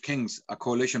Spanish kings, a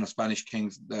coalition of Spanish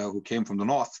kings who came from the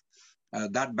north.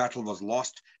 That battle was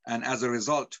lost. And as a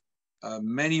result,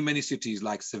 many cities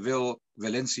like Seville,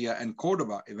 Valencia, and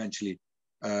Cordoba eventually,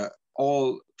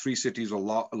 all three cities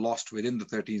were lost within the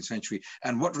 13th century.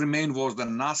 And what remained was the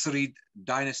Nasrid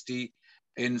dynasty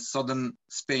in southern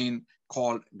Spain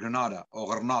called Granada, or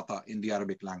Granata in the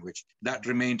Arabic language. That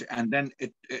remained, and then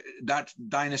that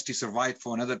dynasty survived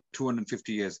for another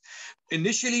 250 years.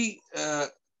 Initially,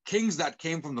 kings that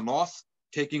came from the north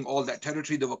taking all that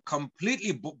territory. They were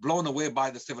completely blown away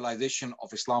by the civilization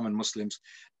of Islam and Muslims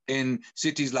in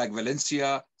cities like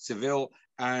Valencia, Seville,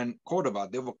 and Cordoba.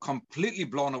 They were completely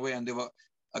blown away, and they were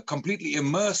completely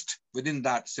immersed within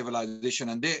that civilization.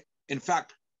 And they, in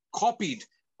fact, copied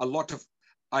a lot of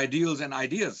ideals and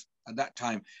ideas at that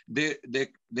time. They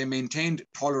maintained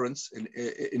tolerance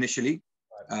initially.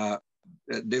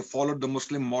 They followed the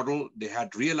Muslim model. They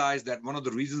had realized that one of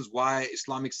the reasons why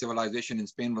Islamic civilization in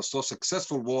Spain was so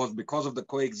successful was because of the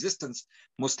coexistence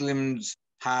Muslims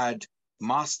had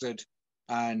mastered.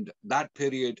 And that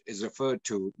period is referred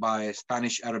to by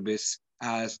Spanish Arabists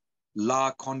as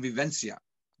La Convivencia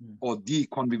or the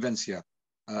Convivencia.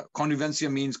 Convivencia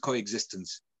means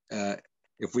coexistence,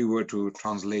 if we were to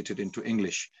translate it into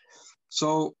English.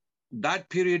 So that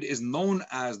period is known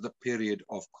as the period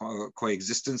of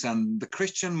coexistence, and the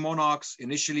Christian monarchs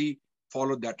initially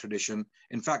followed that tradition.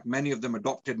 In fact, many of them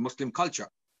adopted Muslim culture.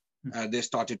 They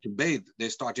started to bathe. They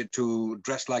started to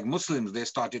dress like Muslims. They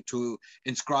started to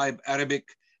inscribe Arabic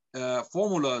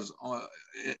formulas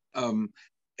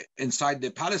inside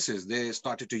their palaces. They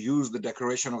started to use the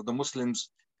decoration of the Muslims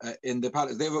in the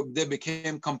palace. They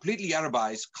became completely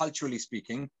Arabized, culturally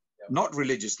speaking, not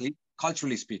religiously,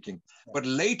 culturally speaking. But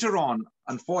later on,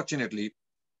 unfortunately,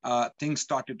 things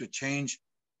started to change,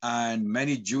 and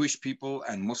many Jewish people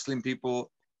and Muslim people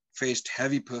faced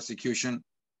heavy persecution.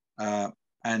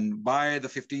 And by the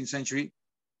 15th century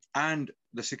and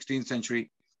the 16th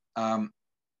century,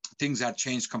 things had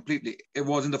changed completely. It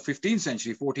was in the 15th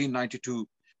century, 1492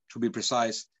 to be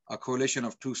precise, a coalition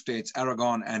of two states,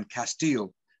 Aragon and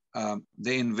Castile.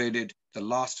 They invaded the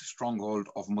last stronghold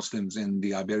of Muslims in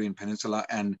the Iberian Peninsula,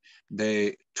 and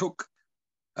they took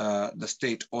the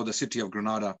state or the city of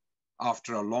Granada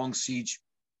after a long siege.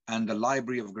 And the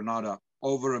Library of Granada,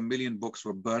 over 1 million books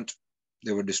were burnt.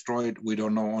 They were destroyed. We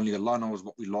don't know, only Allah knows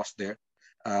what we lost there.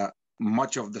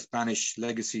 Much of the Spanish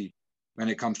legacy when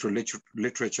it comes to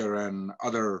literature and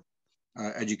other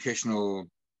educational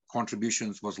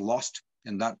contributions was lost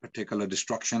in that particular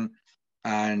destruction.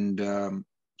 And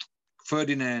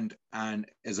Ferdinand and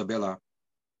Isabella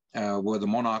were the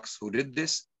monarchs who did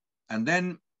this. And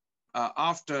then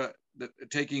after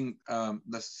taking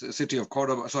the city of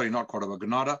Cordoba, sorry, not Cordoba,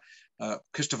 Granada,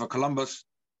 Christopher Columbus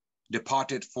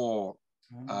departed for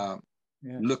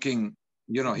looking,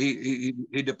 you know, he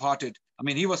departed. I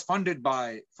mean, he was funded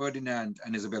by Ferdinand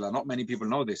and Isabella. Not many people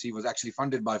know this. He was actually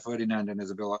funded by Ferdinand and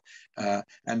Isabella.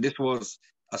 And this was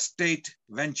a state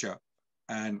venture.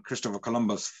 And Christopher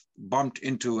Columbus bumped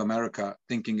into America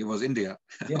thinking it was India.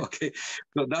 Okay,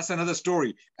 so that's another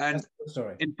story. And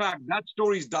in fact, that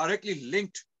story is directly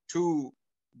linked to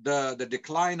the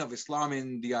decline of Islam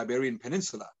in the Iberian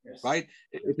Peninsula, right?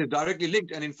 It is directly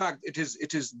linked. And in fact, it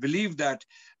is believed that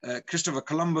Christopher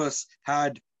Columbus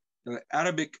had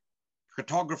Arabic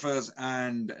cartographers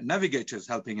and navigators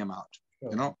helping him out.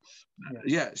 You know,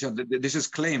 so this is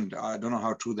claimed. I don't know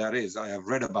how true that is. I have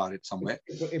read about it somewhere.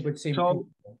 It would seem so.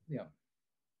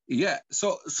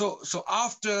 So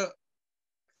after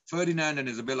Ferdinand and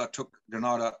Isabella took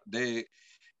Granada, they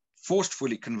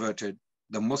forcefully converted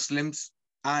the Muslims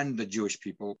and the Jewish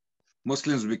people.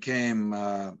 Muslims became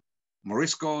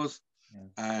Moriscos,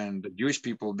 and the Jewish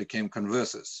people became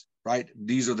conversos. Right?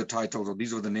 These are the titles, or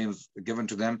these are the names given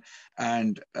to them,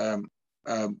 and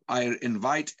I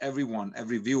invite everyone,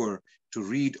 every viewer, to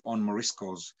read on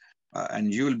Moriscos,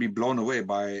 and you will be blown away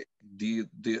by the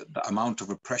amount of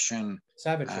oppression.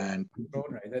 Savagery. And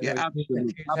extraordinary.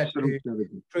 absolutely, had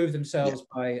to prove themselves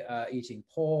by eating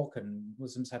pork, and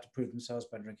Muslims had to prove themselves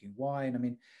by drinking wine. I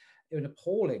mean, it was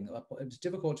appalling. It was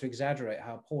difficult to exaggerate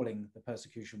how appalling the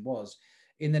persecution was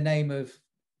in the name of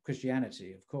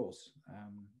Christianity, of course.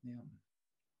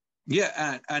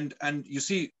 And you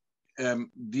see,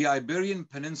 the Iberian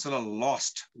Peninsula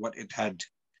lost what it had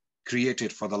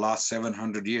created for the last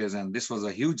 700 years, and this was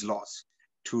a huge loss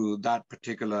to that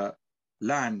particular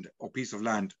land or piece of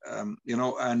land.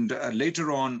 And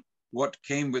later on, what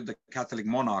came with the Catholic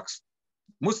monarchs,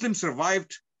 Muslims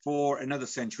survived for another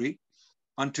century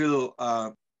until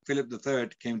Philip III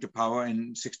came to power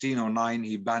in 1609.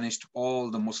 He banished all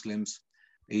the Muslims.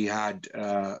 He had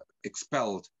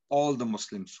expelled all the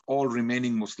Muslims, all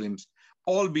remaining Muslims,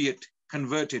 albeit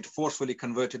forcefully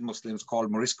converted Muslims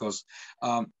called Moriscos,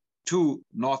 to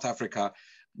North Africa.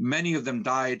 Many of them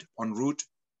died en route.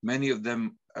 Many of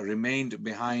them remained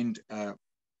behind.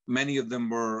 Many of them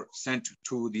were sent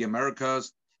to the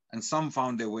Americas, and some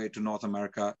found their way to North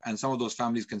America. And some of those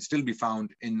families can still be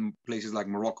found in places like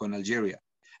Morocco and Algeria.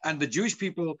 And the Jewish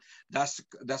people, that's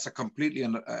a completely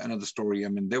another story. I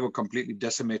mean, they were completely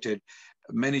decimated.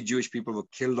 Many Jewish people were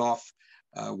killed off.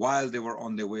 while they were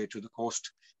on their way to the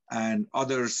coast, and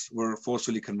others were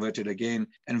forcefully converted again,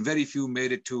 and very few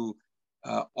made it to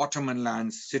Ottoman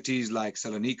lands, cities like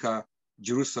Salonika,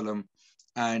 Jerusalem,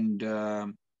 and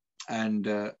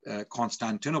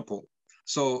Constantinople.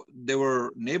 So there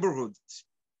were neighborhoods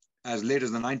as late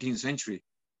as the 19th century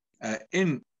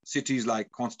in cities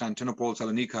like Constantinople,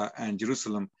 Salonika, and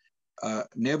Jerusalem,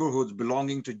 neighborhoods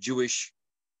belonging to Jewish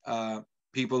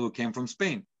people who came from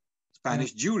Spain,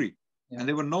 Spanish Jewry. Yeah. And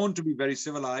they were known to be very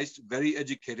civilized, very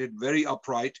educated, very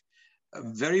upright,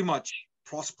 very much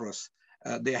prosperous.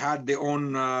 They had their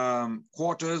own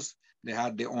quarters, they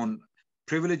had their own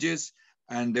privileges,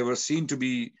 and they were seen to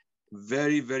be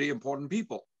very, very important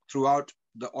people throughout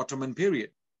the Ottoman period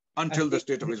until the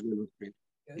State of Israel was created.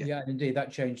 Yeah, indeed,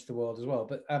 that changed the world as well.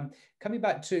 But coming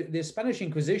back to the Spanish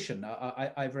Inquisition,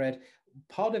 I've read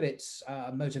part of its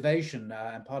motivation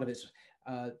and part of its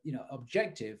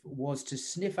objective was to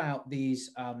sniff out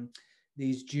these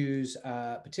Jews,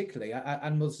 particularly,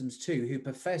 and Muslims too, who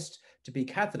professed to be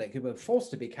Catholic, who were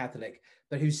forced to be Catholic,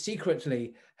 but who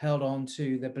secretly held on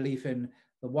to the belief in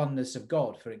the oneness of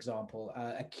God, for example,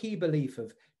 a key belief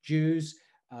of Jews.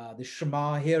 The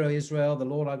Shema, Hear, O Israel, the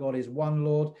Lord our God is one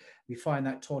Lord. We find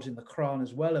that taught in the Quran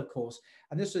as well, of course.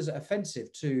 And this was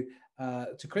offensive to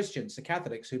Christians, to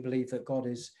Catholics who believe that God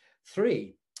is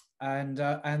three. And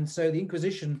so the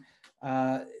Inquisition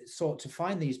sought to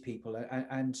find these people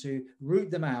and to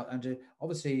root them out. And to,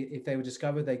 obviously, if they were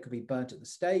discovered, they could be burnt at the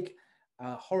stake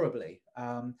horribly.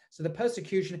 So the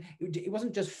persecution, it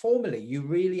wasn't just formally. You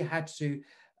really had to,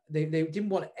 they didn't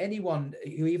want anyone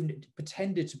who even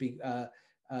pretended to be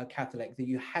Catholic, that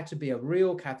you had to be a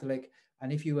real Catholic,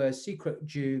 and if you were a secret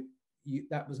Jew,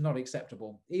 that was not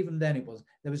acceptable. Even then,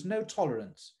 there was no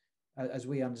tolerance, as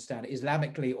we understand it,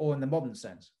 Islamically or in the modern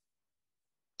sense.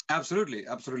 Absolutely,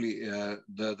 absolutely.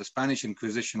 The Spanish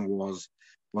Inquisition was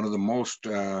one of the most,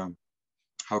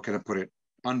 how can I put it,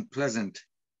 unpleasant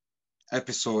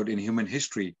episode in human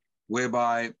history,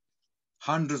 whereby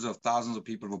hundreds of thousands of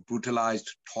people were brutalized,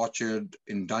 tortured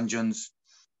in dungeons,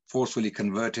 forcefully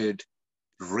converted,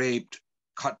 raped,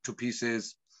 cut to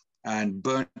pieces, and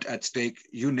burnt at stake,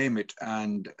 you name it.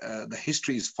 And the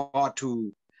history is far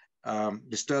too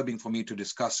disturbing for me to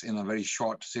discuss in a very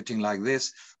short sitting like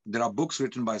this. There are books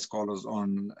written by scholars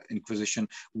on Inquisition.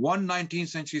 One 19th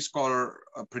century scholar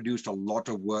produced a lot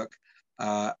of work.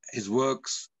 His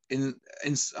works,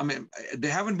 I mean, they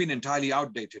haven't been entirely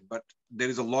outdated, but there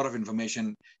is a lot of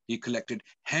information he collected.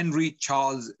 Henry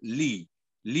Charles Lee.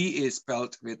 Lee is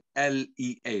spelled with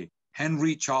L-E-A.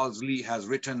 Henry Charles Lee has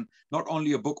written not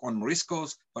only a book on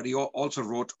Moriscos, but he also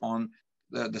wrote on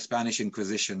the Spanish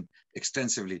Inquisition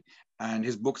extensively. And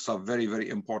his books are very, very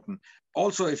important.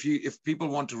 Also, if people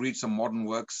want to read some modern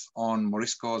works on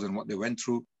Moriscos and what they went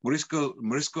through,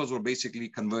 Moriscos were basically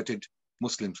converted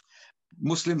Muslims.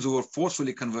 Muslims who were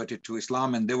forcefully converted to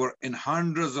Islam, and they were in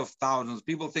hundreds of thousands.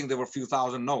 People think there were a few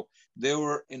thousand. No, they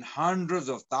were in hundreds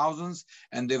of thousands,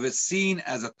 and they were seen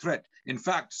as a threat. In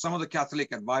fact, some of the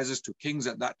Catholic advisors to kings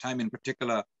at that time, in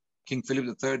particular, King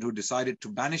Philip III, who decided to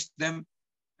banish them,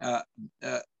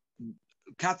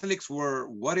 Catholics were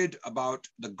worried about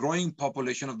the growing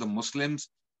population of the Muslims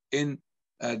in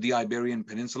the Iberian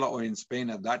Peninsula or in Spain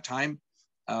at that time.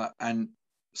 And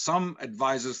some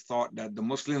advisors thought that the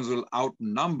Muslims will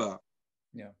outnumber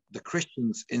the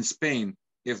Christians in Spain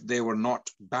if they were not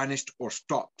banished or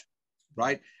stopped,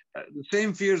 right? The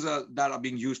same fears that are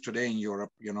being used today in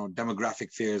Europe,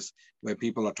 demographic fears, where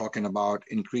people are talking about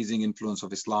increasing influence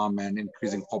of Islam and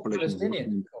increasing population.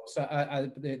 Palestinians, of course.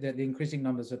 The increasing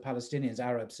numbers of Palestinians,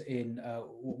 Arabs in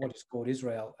what is called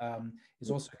Israel is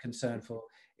also a concern for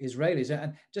Israelis.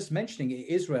 And just mentioning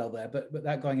Israel there, but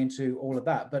that going into all of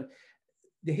that. But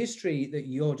the history that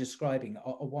you're describing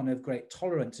are one of great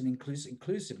tolerance and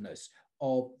inclusiveness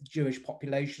of Jewish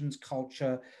populations,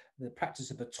 culture. The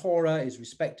practice of the Torah is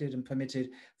respected and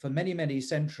permitted for many, many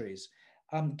centuries.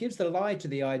 Gives the lie to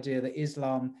the idea that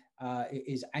Islam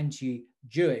is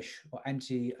anti-Jewish or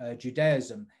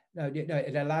anti-Judaism. No,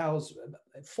 it allows,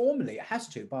 formally, it has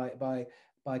to,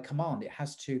 by command, it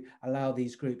has to allow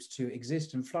these groups to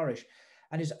exist and flourish.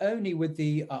 And it's only with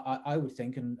the, I would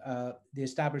think, and the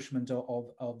establishment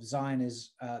of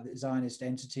Zionist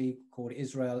entity called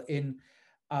Israel in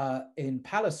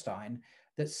Palestine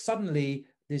that suddenly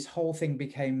this whole thing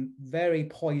became very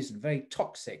poisoned, very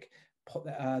toxic.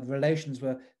 Relations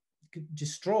were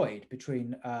destroyed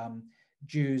between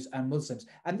Jews and Muslims.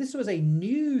 And this was a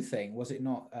new thing, was it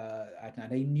not,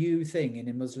 Adnan? A new thing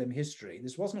in Muslim history.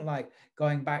 This wasn't like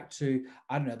going back to,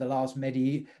 I don't know,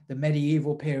 the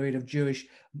medieval period of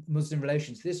Jewish-Muslim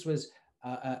relations. This was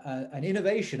an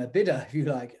innovation, a bid'ah, if you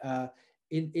like,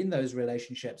 in those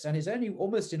relationships. And it's only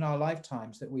almost in our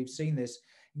lifetimes that we've seen this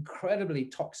incredibly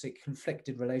toxic,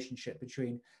 conflicted relationship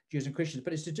between Jews and Christians.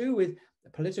 But it's to do with the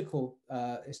political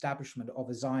establishment of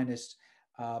a Zionist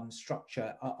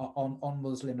structure on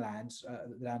Muslim lands,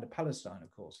 the land of Palestine,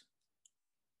 of course.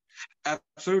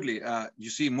 Absolutely. You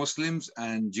see, Muslims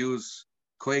and Jews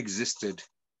coexisted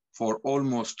for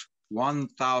almost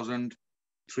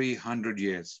 1,300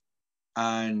 years.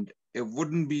 And it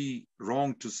wouldn't be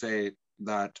wrong to say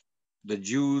that the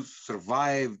Jews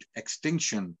survived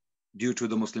extinction due to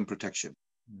the Muslim protection.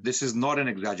 This is not an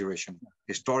exaggeration.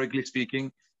 Historically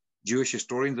speaking, Jewish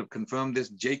historians have confirmed this.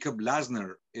 Jacob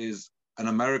Lasner is an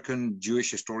American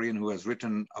Jewish historian who has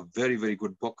written a very, very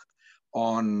good book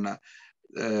on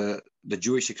the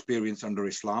Jewish experience under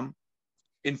Islam.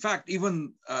 In fact,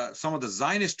 even some of the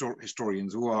Zionist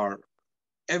historians who are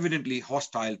evidently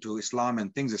hostile to Islam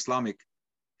and things Islamic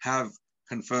have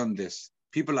confirmed this.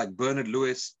 People like Bernard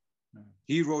Lewis,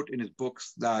 he wrote in his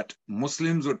books that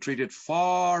Muslims were treated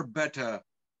far better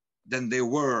than they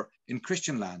were in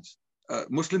Christian lands.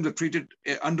 Muslims are treated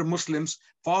under Muslims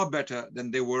far better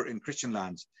than they were in Christian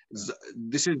lands.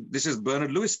 This is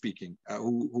Bernard Lewis speaking,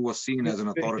 who was seen as an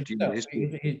authority in the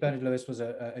history. Bernard Lewis was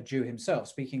a Jew himself,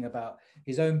 speaking about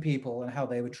his own people and how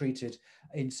they were treated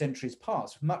in centuries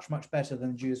past, much, much better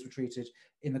than Jews were treated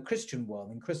in the Christian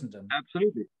world, in Christendom.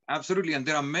 Absolutely, absolutely. And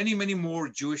there are many, many more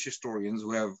Jewish historians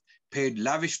who have paid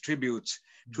lavish tributes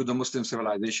to the Muslim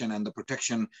civilization and the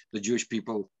protection the Jewish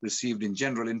people received in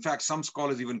general. In fact, some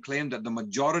scholars even claim that the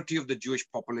majority of the Jewish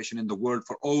population in the world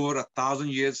for over 1,000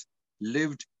 years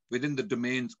lived within the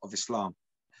domains of Islam.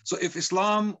 So if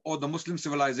Islam or the Muslim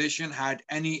civilization had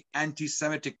any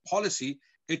anti-Semitic policy,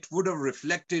 it would have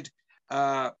reflected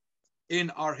in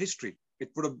our history. It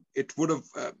would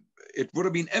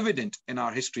have been evident in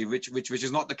our history, which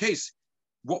is not the case.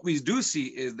 What we do see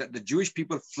is that the Jewish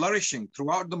people flourishing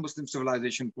throughout the Muslim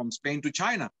civilization from Spain to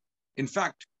China. In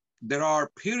fact, there are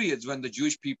periods when the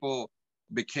Jewish people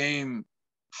became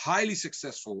highly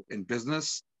successful in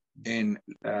business, in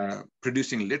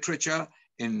producing literature,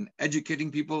 in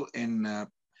educating people, in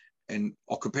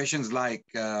occupations like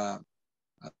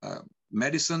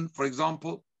medicine, for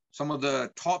example. Some of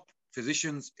the top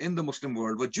physicians in the Muslim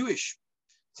world were Jewish.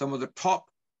 Some of the top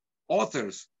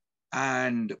authors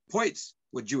and poets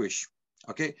were Jewish.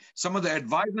 Okay, some of the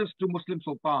advisors to Muslim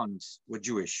sultans were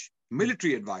Jewish,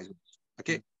 military advisors.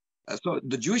 Okay, so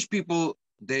the Jewish people,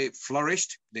 they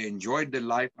flourished, they enjoyed their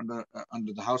life under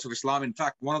the House of Islam. In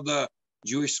fact, one of the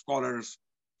Jewish scholars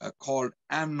called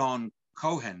Amnon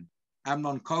Cohen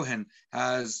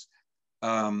has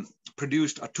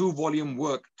produced a 2-volume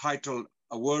work titled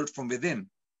A Word from Within,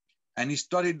 and he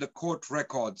studied the court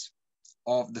records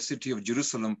of the city of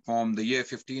Jerusalem from the year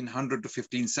 1500 to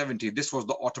 1570. This was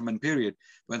the Ottoman period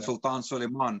when Sultan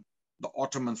Suleiman, the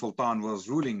Ottoman Sultan, was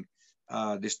ruling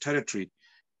this territory.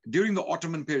 During the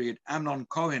Ottoman period, Amnon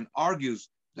Cohen argues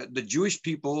that the Jewish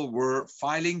people were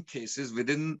filing cases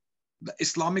within the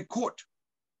Islamic court.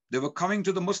 They were coming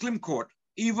to the Muslim court,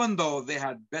 even though they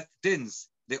had Beth Dins,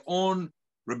 their own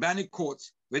rabbinic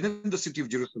courts within the city of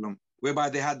Jerusalem, whereby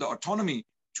they had the autonomy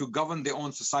to govern their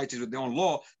own societies with their own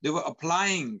law. They were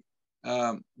applying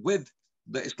with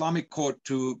the Islamic court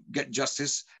to get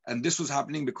justice. And this was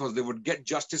happening because they would get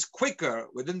justice quicker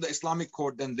within the Islamic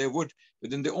court than they would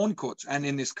within their own courts. And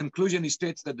in his conclusion, he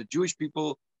states that the Jewish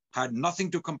people had nothing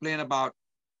to complain about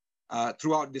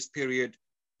throughout this period.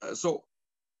 So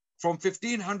from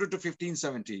 1500 to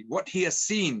 1570, what he has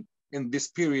seen in this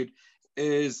period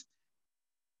is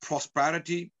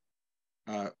prosperity,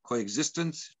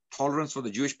 coexistence, tolerance for the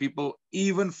Jewish people,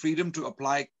 even freedom to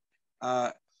apply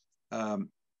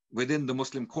within the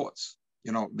Muslim courts.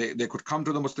 You know, they could come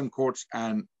to the Muslim courts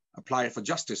and apply for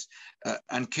justice.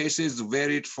 And cases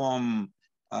varied from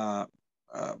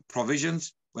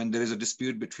provisions when there is a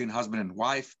dispute between husband and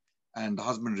wife, and the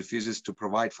husband refuses to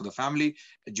provide for the family.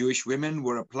 Jewish women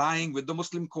were applying with the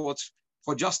Muslim courts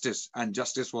for justice, and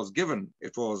justice was given.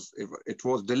 It was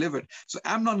delivered. So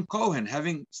Amnon Cohen,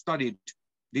 having studied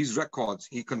these records,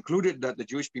 he concluded that the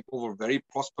Jewish people were very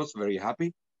prosperous, very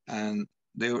happy, and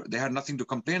they had nothing to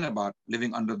complain about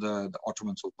living under the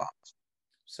Ottoman sultans.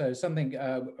 So something,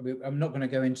 I'm not going to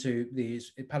go into the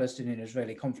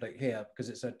Palestinian-Israeli conflict here because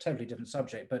it's a totally different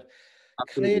subject, but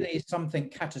absolutely, clearly something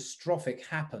catastrophic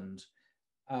happened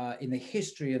in the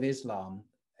history of Islam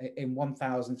in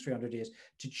 1,300 years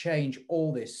to change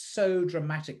all this so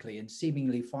dramatically and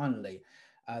seemingly finally.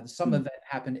 Some of it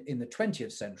happened in the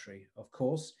 20th century, of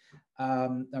course.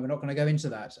 And we're not going to go into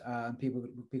that.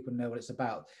 People know what it's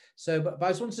about. So, but I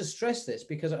just wanted to stress this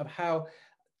because of how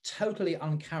totally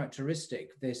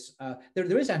uncharacteristic. This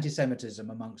there is anti-Semitism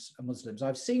amongst Muslims.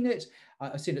 I've seen it.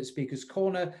 I've seen it at Speaker's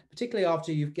Corner, particularly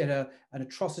after you get an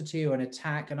atrocity or an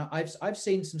attack. And I've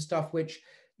seen some stuff which,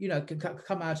 you know, can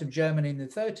come out of Germany in the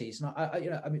 30s. And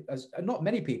I mean, not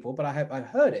many people, but I've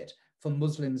heard it from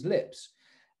Muslims' lips,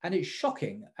 and it's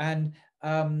shocking. And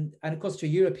of course, to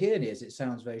European ears, it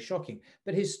sounds very shocking.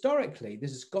 But historically,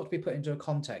 this has got to be put into a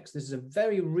context. This is a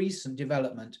very recent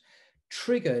development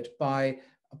triggered by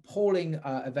appalling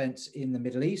events in the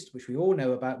Middle East, which we all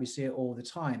know about. We see it all the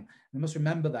time. We must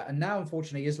remember that. And now,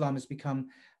 unfortunately, Islam has become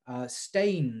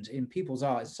stained in people's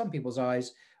eyes, some people's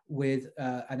eyes, with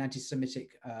an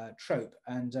anti-Semitic trope.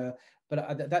 And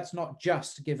but that's not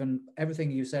just given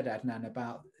everything you said, Adnan,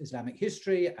 about Islamic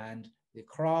history and the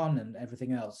Quran and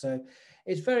everything else. So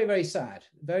it's very, very sad,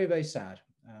 very, very sad.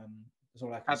 That's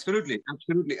all I can Absolutely, say.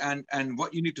 Absolutely. And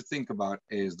what you need to think about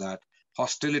is that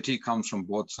hostility comes from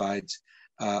both sides.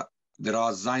 There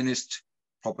are Zionist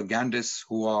propagandists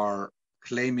who are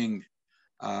claiming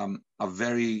a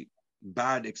very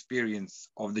bad experience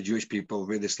of the Jewish people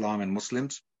with Islam and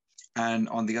Muslims. And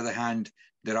on the other hand,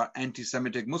 there are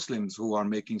anti-Semitic Muslims who are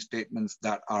making statements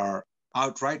that are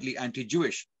outrightly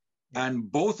anti-Jewish.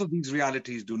 And both of these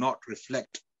realities do not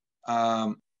reflect,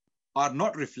 are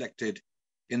not reflected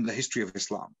in the history of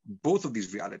Islam. Both of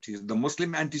these realities. The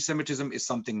Muslim anti-Semitism is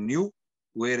something new.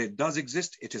 Where it does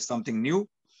exist, it is something new.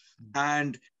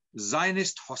 And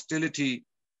Zionist hostility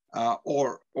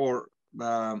or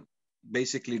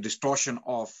basically distortion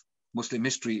of Muslim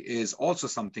history is also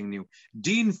something new.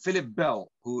 Dean Philip Bell,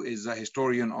 who is a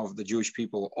historian of the Jewish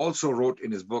people, also wrote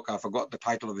in his book, I forgot the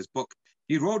title of his book,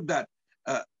 he wrote that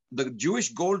the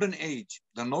Jewish Golden Age,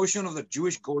 the notion of the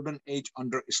Jewish Golden Age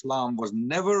under Islam was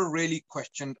never really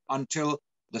questioned until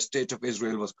the State of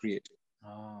Israel was created.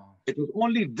 Oh. It was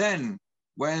only then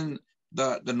when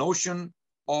the notion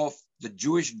of the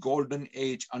Jewish Golden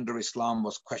Age under Islam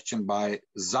was questioned by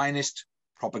Zionist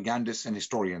propagandists and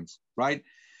historians, right?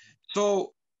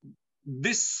 So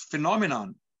this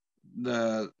phenomenon,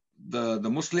 the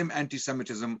Muslim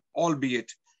anti-Semitism,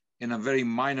 albeit in a very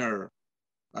minor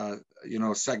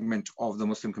segment of the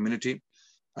Muslim community,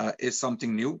 is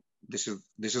something new. This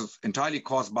is entirely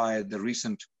caused by the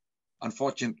recent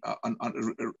unfortunate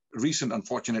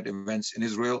events in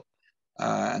Israel.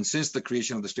 And since the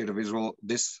creation of the State of Israel,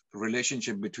 this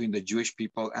relationship between the Jewish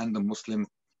people and the Muslim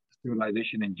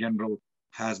civilization in general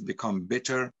has become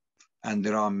bitter. And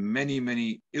there are many,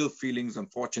 many ill feelings,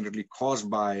 unfortunately, caused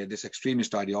by this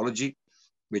extremist ideology,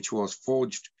 which was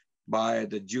forged by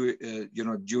the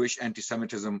Jewish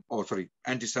anti-Semitism,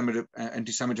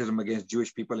 anti-Semitism against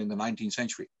Jewish people in the 19th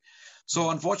century.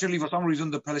 So unfortunately, for some reason,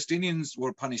 the Palestinians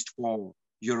were punished for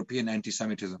European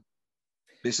anti-Semitism.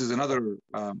 This is another,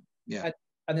 yeah.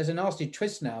 And there's a nasty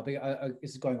twist now, this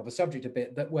is going off the subject a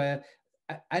bit, but where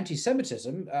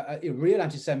anti-Semitism, real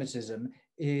anti-Semitism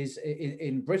is,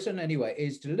 in Britain anyway,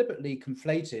 is deliberately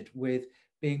conflated with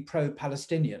being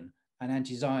pro-Palestinian and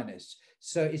anti-Zionist.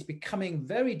 So it's becoming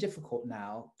very difficult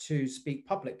now to speak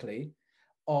publicly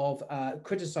of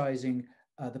criticizing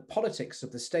the politics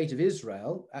of the state of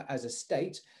Israel as a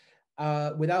state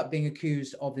without being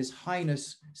accused of this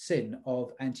heinous sin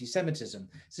of anti-Semitism.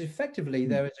 So effectively,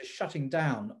 there is a shutting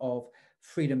down of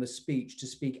freedom of speech to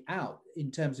speak out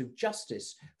in terms of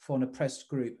justice for an oppressed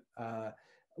group.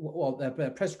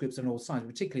 Oppressed groups on all sides,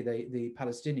 particularly the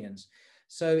Palestinians.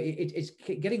 So it's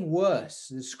getting worse.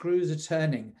 The screws are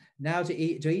turning. Now to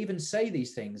even say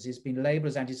these things has been labeled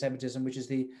as anti-Semitism, which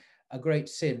is a great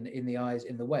sin in the eyes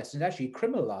in the West, and actually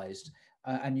criminalized.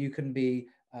 And you can be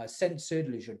censored,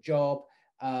 lose your job.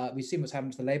 We've seen what's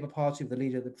happened to the Labour Party, with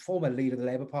the former leader of the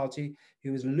Labour Party,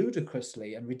 who was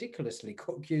ludicrously and ridiculously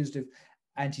accused of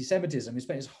anti-Semitism. He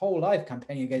spent his whole life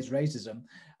campaigning against racism,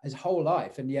 his whole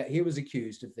life, and yet he was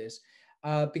accused of this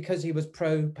because he was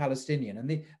pro-Palestinian. And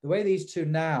the way these two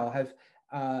now have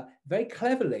very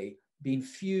cleverly been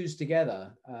fused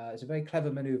together, it's a very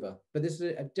clever maneuver. But this is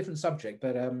a different subject,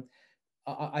 but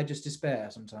I just despair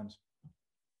sometimes.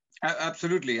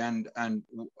 Absolutely, and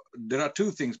there are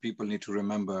two things people need to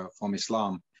remember from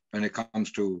Islam when it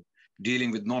comes to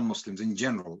dealing with non-Muslims in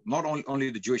general, not only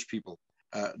the Jewish people.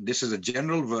 This is a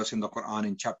general verse in the Quran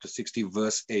in chapter 60,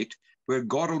 verse 8, where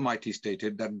God Almighty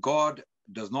stated that God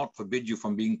does not forbid you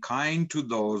from being kind to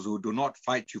those who do not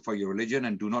fight you for your religion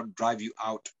and do not drive you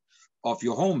out of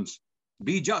your homes.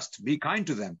 Be just, be kind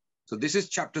to them. So this is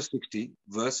chapter 60,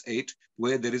 verse 8,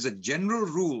 where there is a general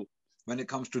rule when it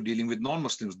comes to dealing with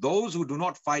non-Muslims. Those who do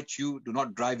not fight you, do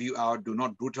not drive you out, do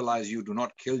not brutalize you, do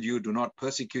not kill you, do not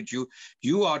persecute you,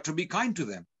 you are to be kind to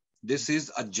them. This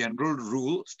is a general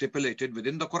rule stipulated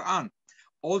within the Quran.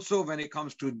 also when it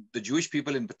comes to the Jewish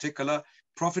people in particular,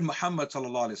 Prophet Muhammad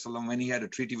sallallahu alaihi wasallam, when he had a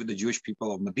treaty with the Jewish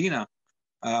people of Medina,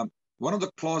 one of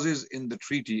the clauses in the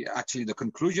treaty, actually the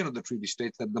conclusion of the treaty,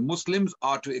 states that the Muslims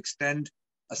are to extend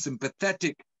a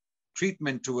sympathetic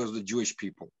treatment towards the Jewish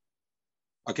people.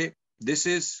 Okay, this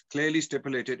is clearly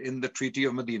stipulated in the Treaty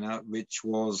of Medina, which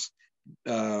was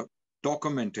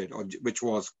documented, or which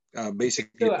was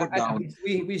basically put down.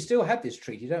 We still have this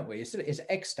treaty, don't we? It's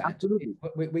extant. Absolutely.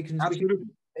 We can, absolutely.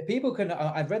 People can.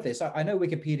 I've read this. I know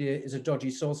Wikipedia is a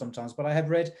dodgy source sometimes, but I have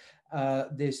read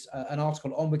an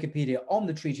article on Wikipedia on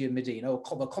the Treaty of Medina,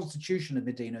 or the Constitution of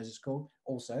Medina, as it's called,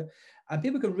 also, and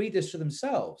people can read this for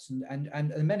themselves,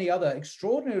 and many other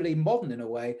extraordinarily modern, in a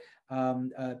way,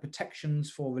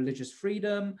 protections for religious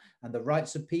freedom and the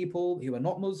rights of people who are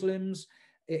not Muslims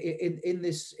in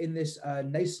this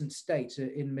nascent state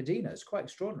in Medina. It's quite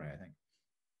extraordinary, I think.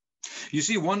 You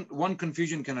see, one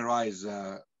confusion can arise,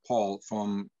 Paul,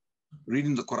 from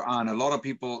reading the Quran. A lot of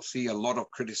people see a lot of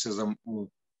criticism of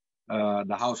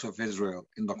the House of Israel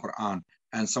in the Quran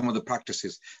and some of the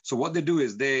practices. So what they do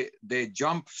is they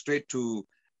jump straight to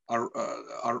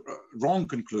a wrong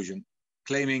conclusion,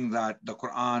 claiming that the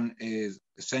Quran is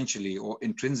essentially or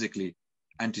intrinsically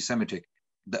anti-Semitic,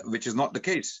 which is not the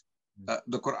case.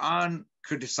 The Quran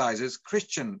criticizes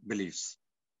Christian beliefs.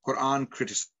 Quran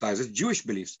criticizes Jewish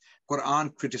beliefs.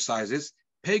 Quran criticizes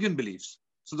pagan beliefs.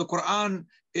 So the Quran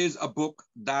is a book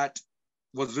that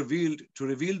was revealed to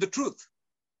reveal the truth.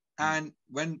 And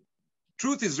when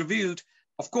truth is revealed,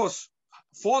 of course,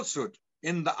 falsehood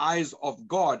in the eyes of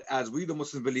God, as we the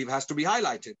Muslims believe, has to be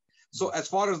highlighted. So as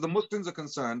far as the Muslims are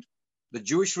concerned, the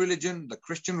Jewish religion, the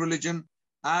Christian religion,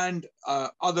 and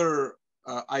other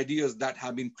ideas that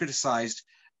have been criticized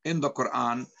in the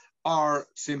Quran are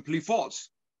simply false.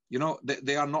 You know,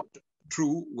 they are not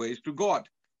true ways to God.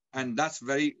 And that's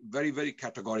very, very, very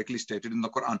categorically stated in the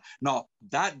Quran. Now,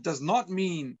 that does not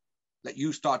mean that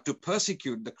you start to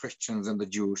persecute the Christians and the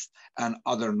Jews and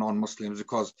other non-Muslims,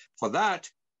 because for that,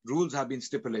 rules have been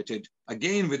stipulated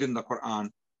again within the Quran,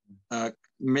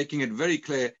 making it very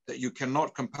clear that you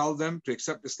cannot compel them to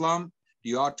accept Islam.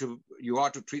 You are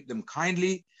to treat them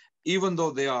kindly, even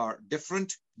though they are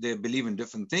different, they believe in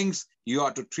different things. You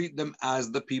are to treat them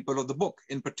as the people of the book,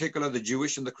 in particular the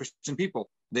Jewish and the Christian people.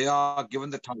 They are given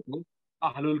the title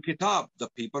Ahlul Kitab, the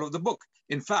people of the book.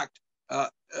 In fact,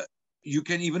 you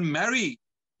can even marry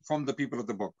from the people of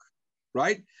the book,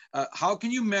 right? How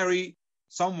can you marry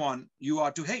someone you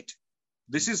are to hate?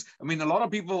 This is, I mean, a lot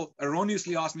of people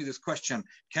erroneously ask me this question: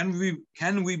 Can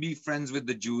we be friends with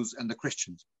the Jews and the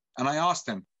Christians? And I ask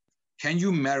them, can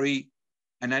you marry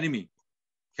an enemy?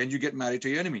 Can you get married to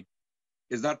your enemy?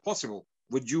 Is that possible?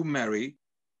 Would you marry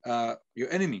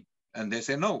your enemy? And they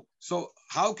say no. So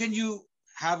how can you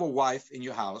have a wife in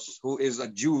your house who is a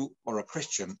Jew or a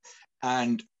Christian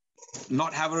and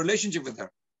not have a relationship with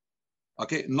her?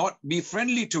 Okay, not be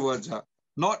friendly towards her,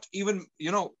 not even,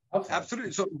 you know, okay.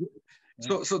 Absolutely. So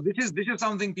this is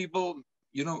something people,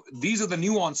 you know, these are the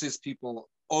nuances people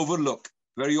overlook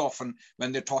very often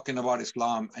when they're talking about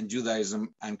Islam and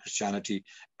Judaism and Christianity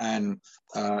and,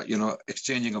 you know,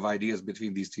 exchanging of ideas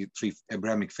between these three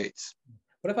Abrahamic faiths.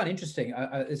 What I find interesting,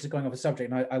 this is going off a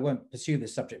subject, and I won't pursue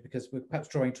this subject because we're perhaps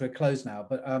drawing to a close now,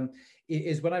 but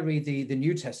is when I read the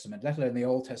New Testament, let alone the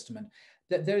Old Testament,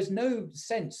 that there is no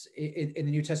sense in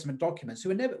the New Testament documents,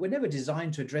 were never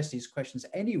designed to address these questions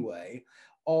anyway,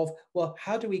 of, well,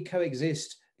 how do we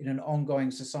coexist in an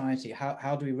ongoing society?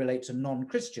 How do we relate to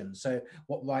non-Christians? So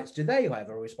what rights do they have,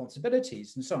 or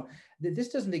responsibilities, and so on? This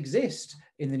doesn't exist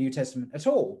in the New Testament at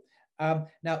all.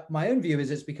 Now, my own view is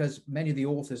it's because many of the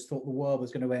authors thought the world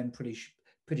was going to end pretty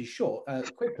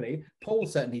quickly. Paul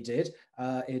certainly did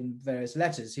in various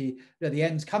letters. The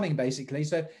end's coming, basically.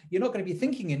 So you're not going to be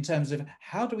thinking in terms of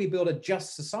how do we build a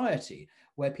just society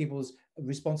where people's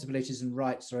responsibilities and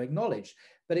rights are acknowledged.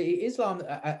 But Islam,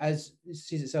 as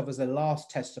sees itself as the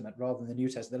last testament rather than the New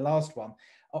Testament, the last one,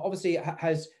 obviously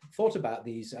has thought about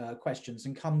these questions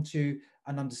and come to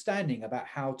an understanding about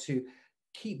how to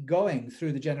keep going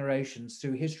through the generations,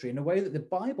 through history, in a way that the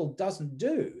Bible doesn't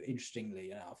do,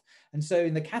 interestingly enough. And so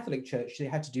in the Catholic Church, they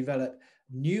had to develop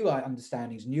new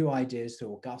understandings, new ideas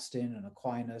through Augustine and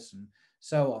Aquinas and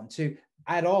so on, to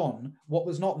add on what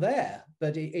was not there.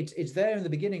 But it's there in the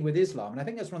beginning with Islam. And I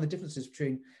think that's one of the differences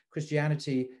between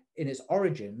Christianity in its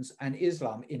origins and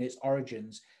Islam in its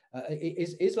origins.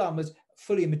 Islam was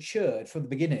fully matured from the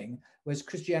beginning, whereas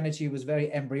Christianity was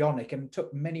very embryonic and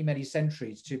took many, many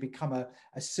centuries to become a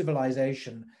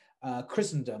civilization,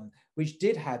 Christendom, which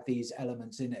did have these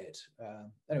elements in it.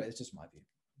 Anyway, it's just my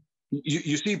view.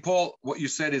 You see, Paul, what you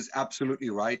said is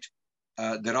absolutely right.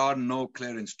 there are no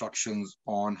clear instructions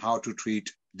on how to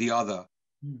treat the other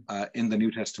in the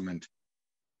New Testament.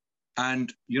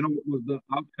 And you know what was the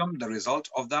outcome, the result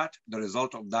of that? The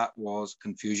result of that was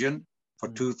confusion for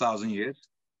 2,000 years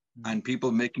and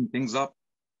people making things up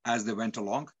as they went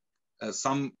along.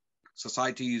 Some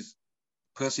societies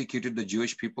persecuted the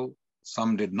Jewish people,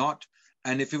 some did not.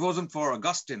 And if it wasn't for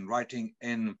Augustine writing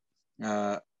in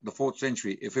the 4th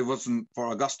century, if it wasn't for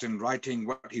Augustine writing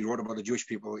what he wrote about the Jewish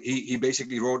people, he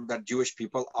basically wrote that Jewish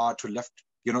people are to left,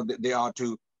 you know, they are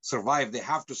to survive, they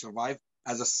have to survive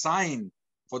as a sign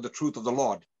for the truth of the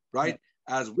Lord, right?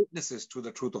 Yeah. As witnesses to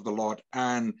the truth of the Lord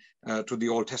and to the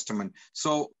Old Testament.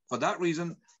 So for that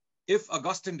reason, if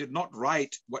Augustine did not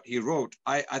write what he wrote,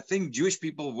 I think Jewish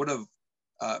people would have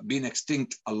been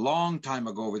extinct a long time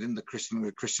ago within the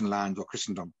Christian lands or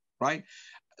Christendom, right?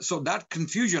 So that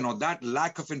confusion or that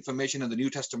lack of information in the New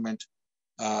Testament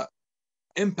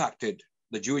impacted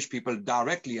the Jewish people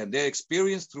directly, and their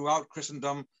experience throughout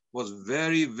Christendom was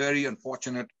very, very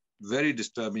unfortunate, very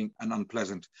disturbing and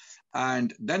unpleasant.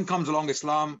 And then comes along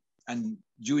Islam, and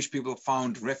Jewish people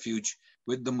found refuge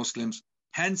with the Muslims.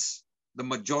 Hence, the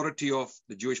majority of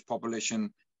the Jewish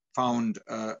population found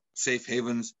safe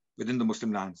havens within the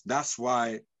Muslim lands. That's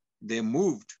why they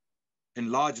moved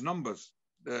in large numbers.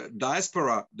 The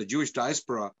diaspora, the Jewish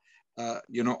diaspora,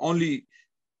 only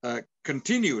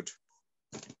continued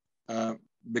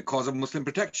because of Muslim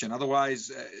protection.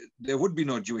 Otherwise, there would be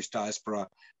no Jewish diaspora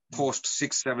post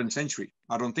 6th, 7th century.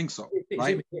 I don't think so.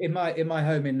 Right? In my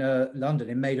home in London,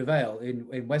 in Maida Vale,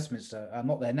 in Westminster, I'm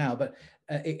not there now, but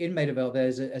in Maida Vale,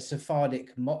 there's a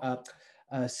Sephardic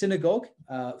synagogue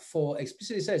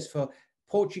explicitly says for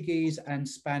Portuguese and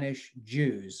Spanish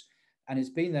Jews. And it's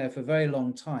been there for a very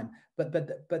long time. But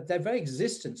the very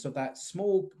existence of that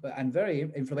small and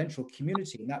very influential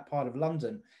community in that part of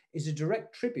London is a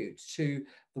direct tribute to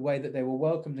the way that they were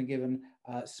welcomed and given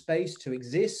space to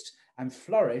exist and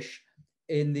flourish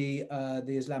in the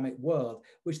Islamic world,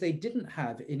 which they didn't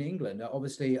have in England.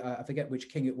 Obviously, I forget which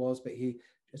king it was, but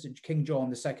King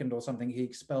John II or something, he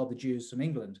expelled the Jews from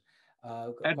England.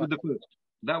 Edward I.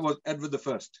 That was Edward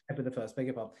I. Edward I, beg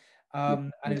your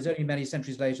pardon. And it was only many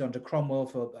centuries later under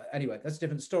Cromwell anyway, that's a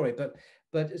different story.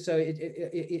 But so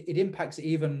it impacts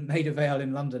even Maida Vale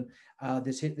in London,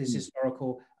 this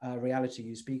historical reality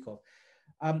you speak of.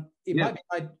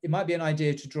 It might be an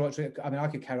idea to draw it to, I mean, I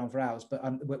could carry on for hours,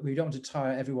 but we don't want to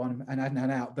tire everyone and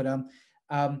Adnan out, but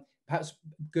perhaps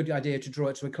good idea to draw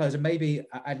it to a close. And maybe,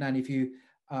 Adnan, if you,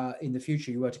 in the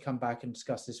future, you were to come back and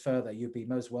discuss this further, you'd be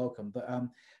most welcome. But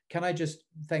can I just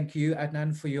thank you,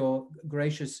 Adnan, for your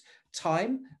gracious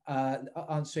time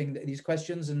answering these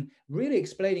questions and really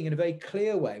explaining in a very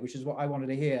clear way, which is what I wanted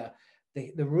to hear,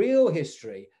 the real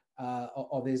history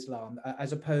of Islam,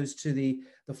 as opposed to the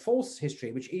false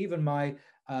history, which even my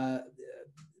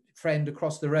friend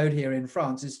across the road here in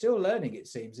France is still learning, it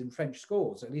seems, in French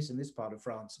schools, at least in this part of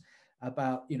France,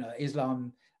 about,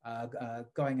 Islam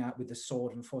going out with the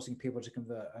sword and forcing people to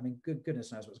convert. I mean,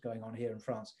 goodness knows what's going on here in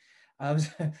France. Is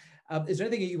there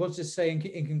anything you want to say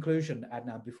in conclusion,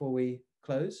 Adnan, before we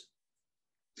close?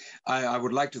 I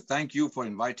would like to thank you for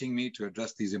inviting me to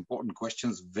address these important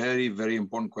questions, very, very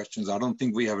important questions. I don't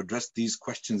think we have addressed these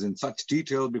questions in such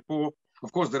detail before.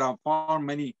 Of course, there are far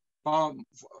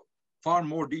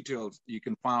more details you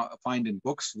can find in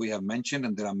books we have mentioned,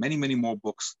 and there are many, many more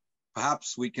books.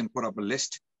 Perhaps we can put up a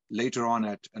list later on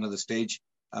at another stage,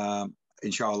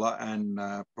 inshallah, and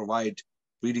provide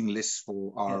reading lists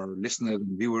for our listeners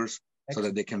and viewers. Excellent. So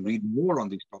that they can read more on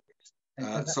these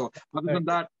topics. So other than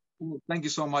that, thank you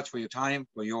so much for your time,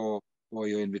 for your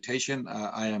invitation.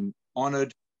 I am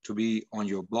honored to be on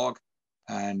your blog,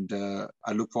 and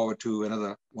I look forward to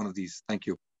another one of these. Thank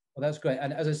you. Well, that's great.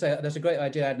 And as I say, that's a great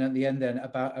idea, Adnan, at the end then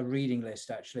about a reading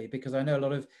list, actually, because I know a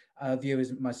lot of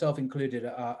viewers, myself included,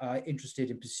 are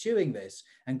interested in pursuing this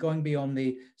and going beyond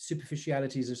the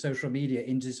superficialities of social media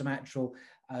into some actual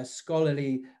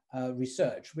scholarly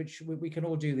research, which we can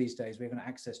all do these days. We have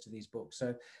access to these books.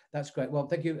 So that's great. Well,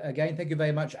 thank you again. Thank you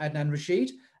very much, Adnan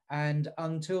Rashid. And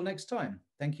until next time,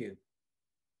 thank you.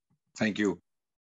 Thank you.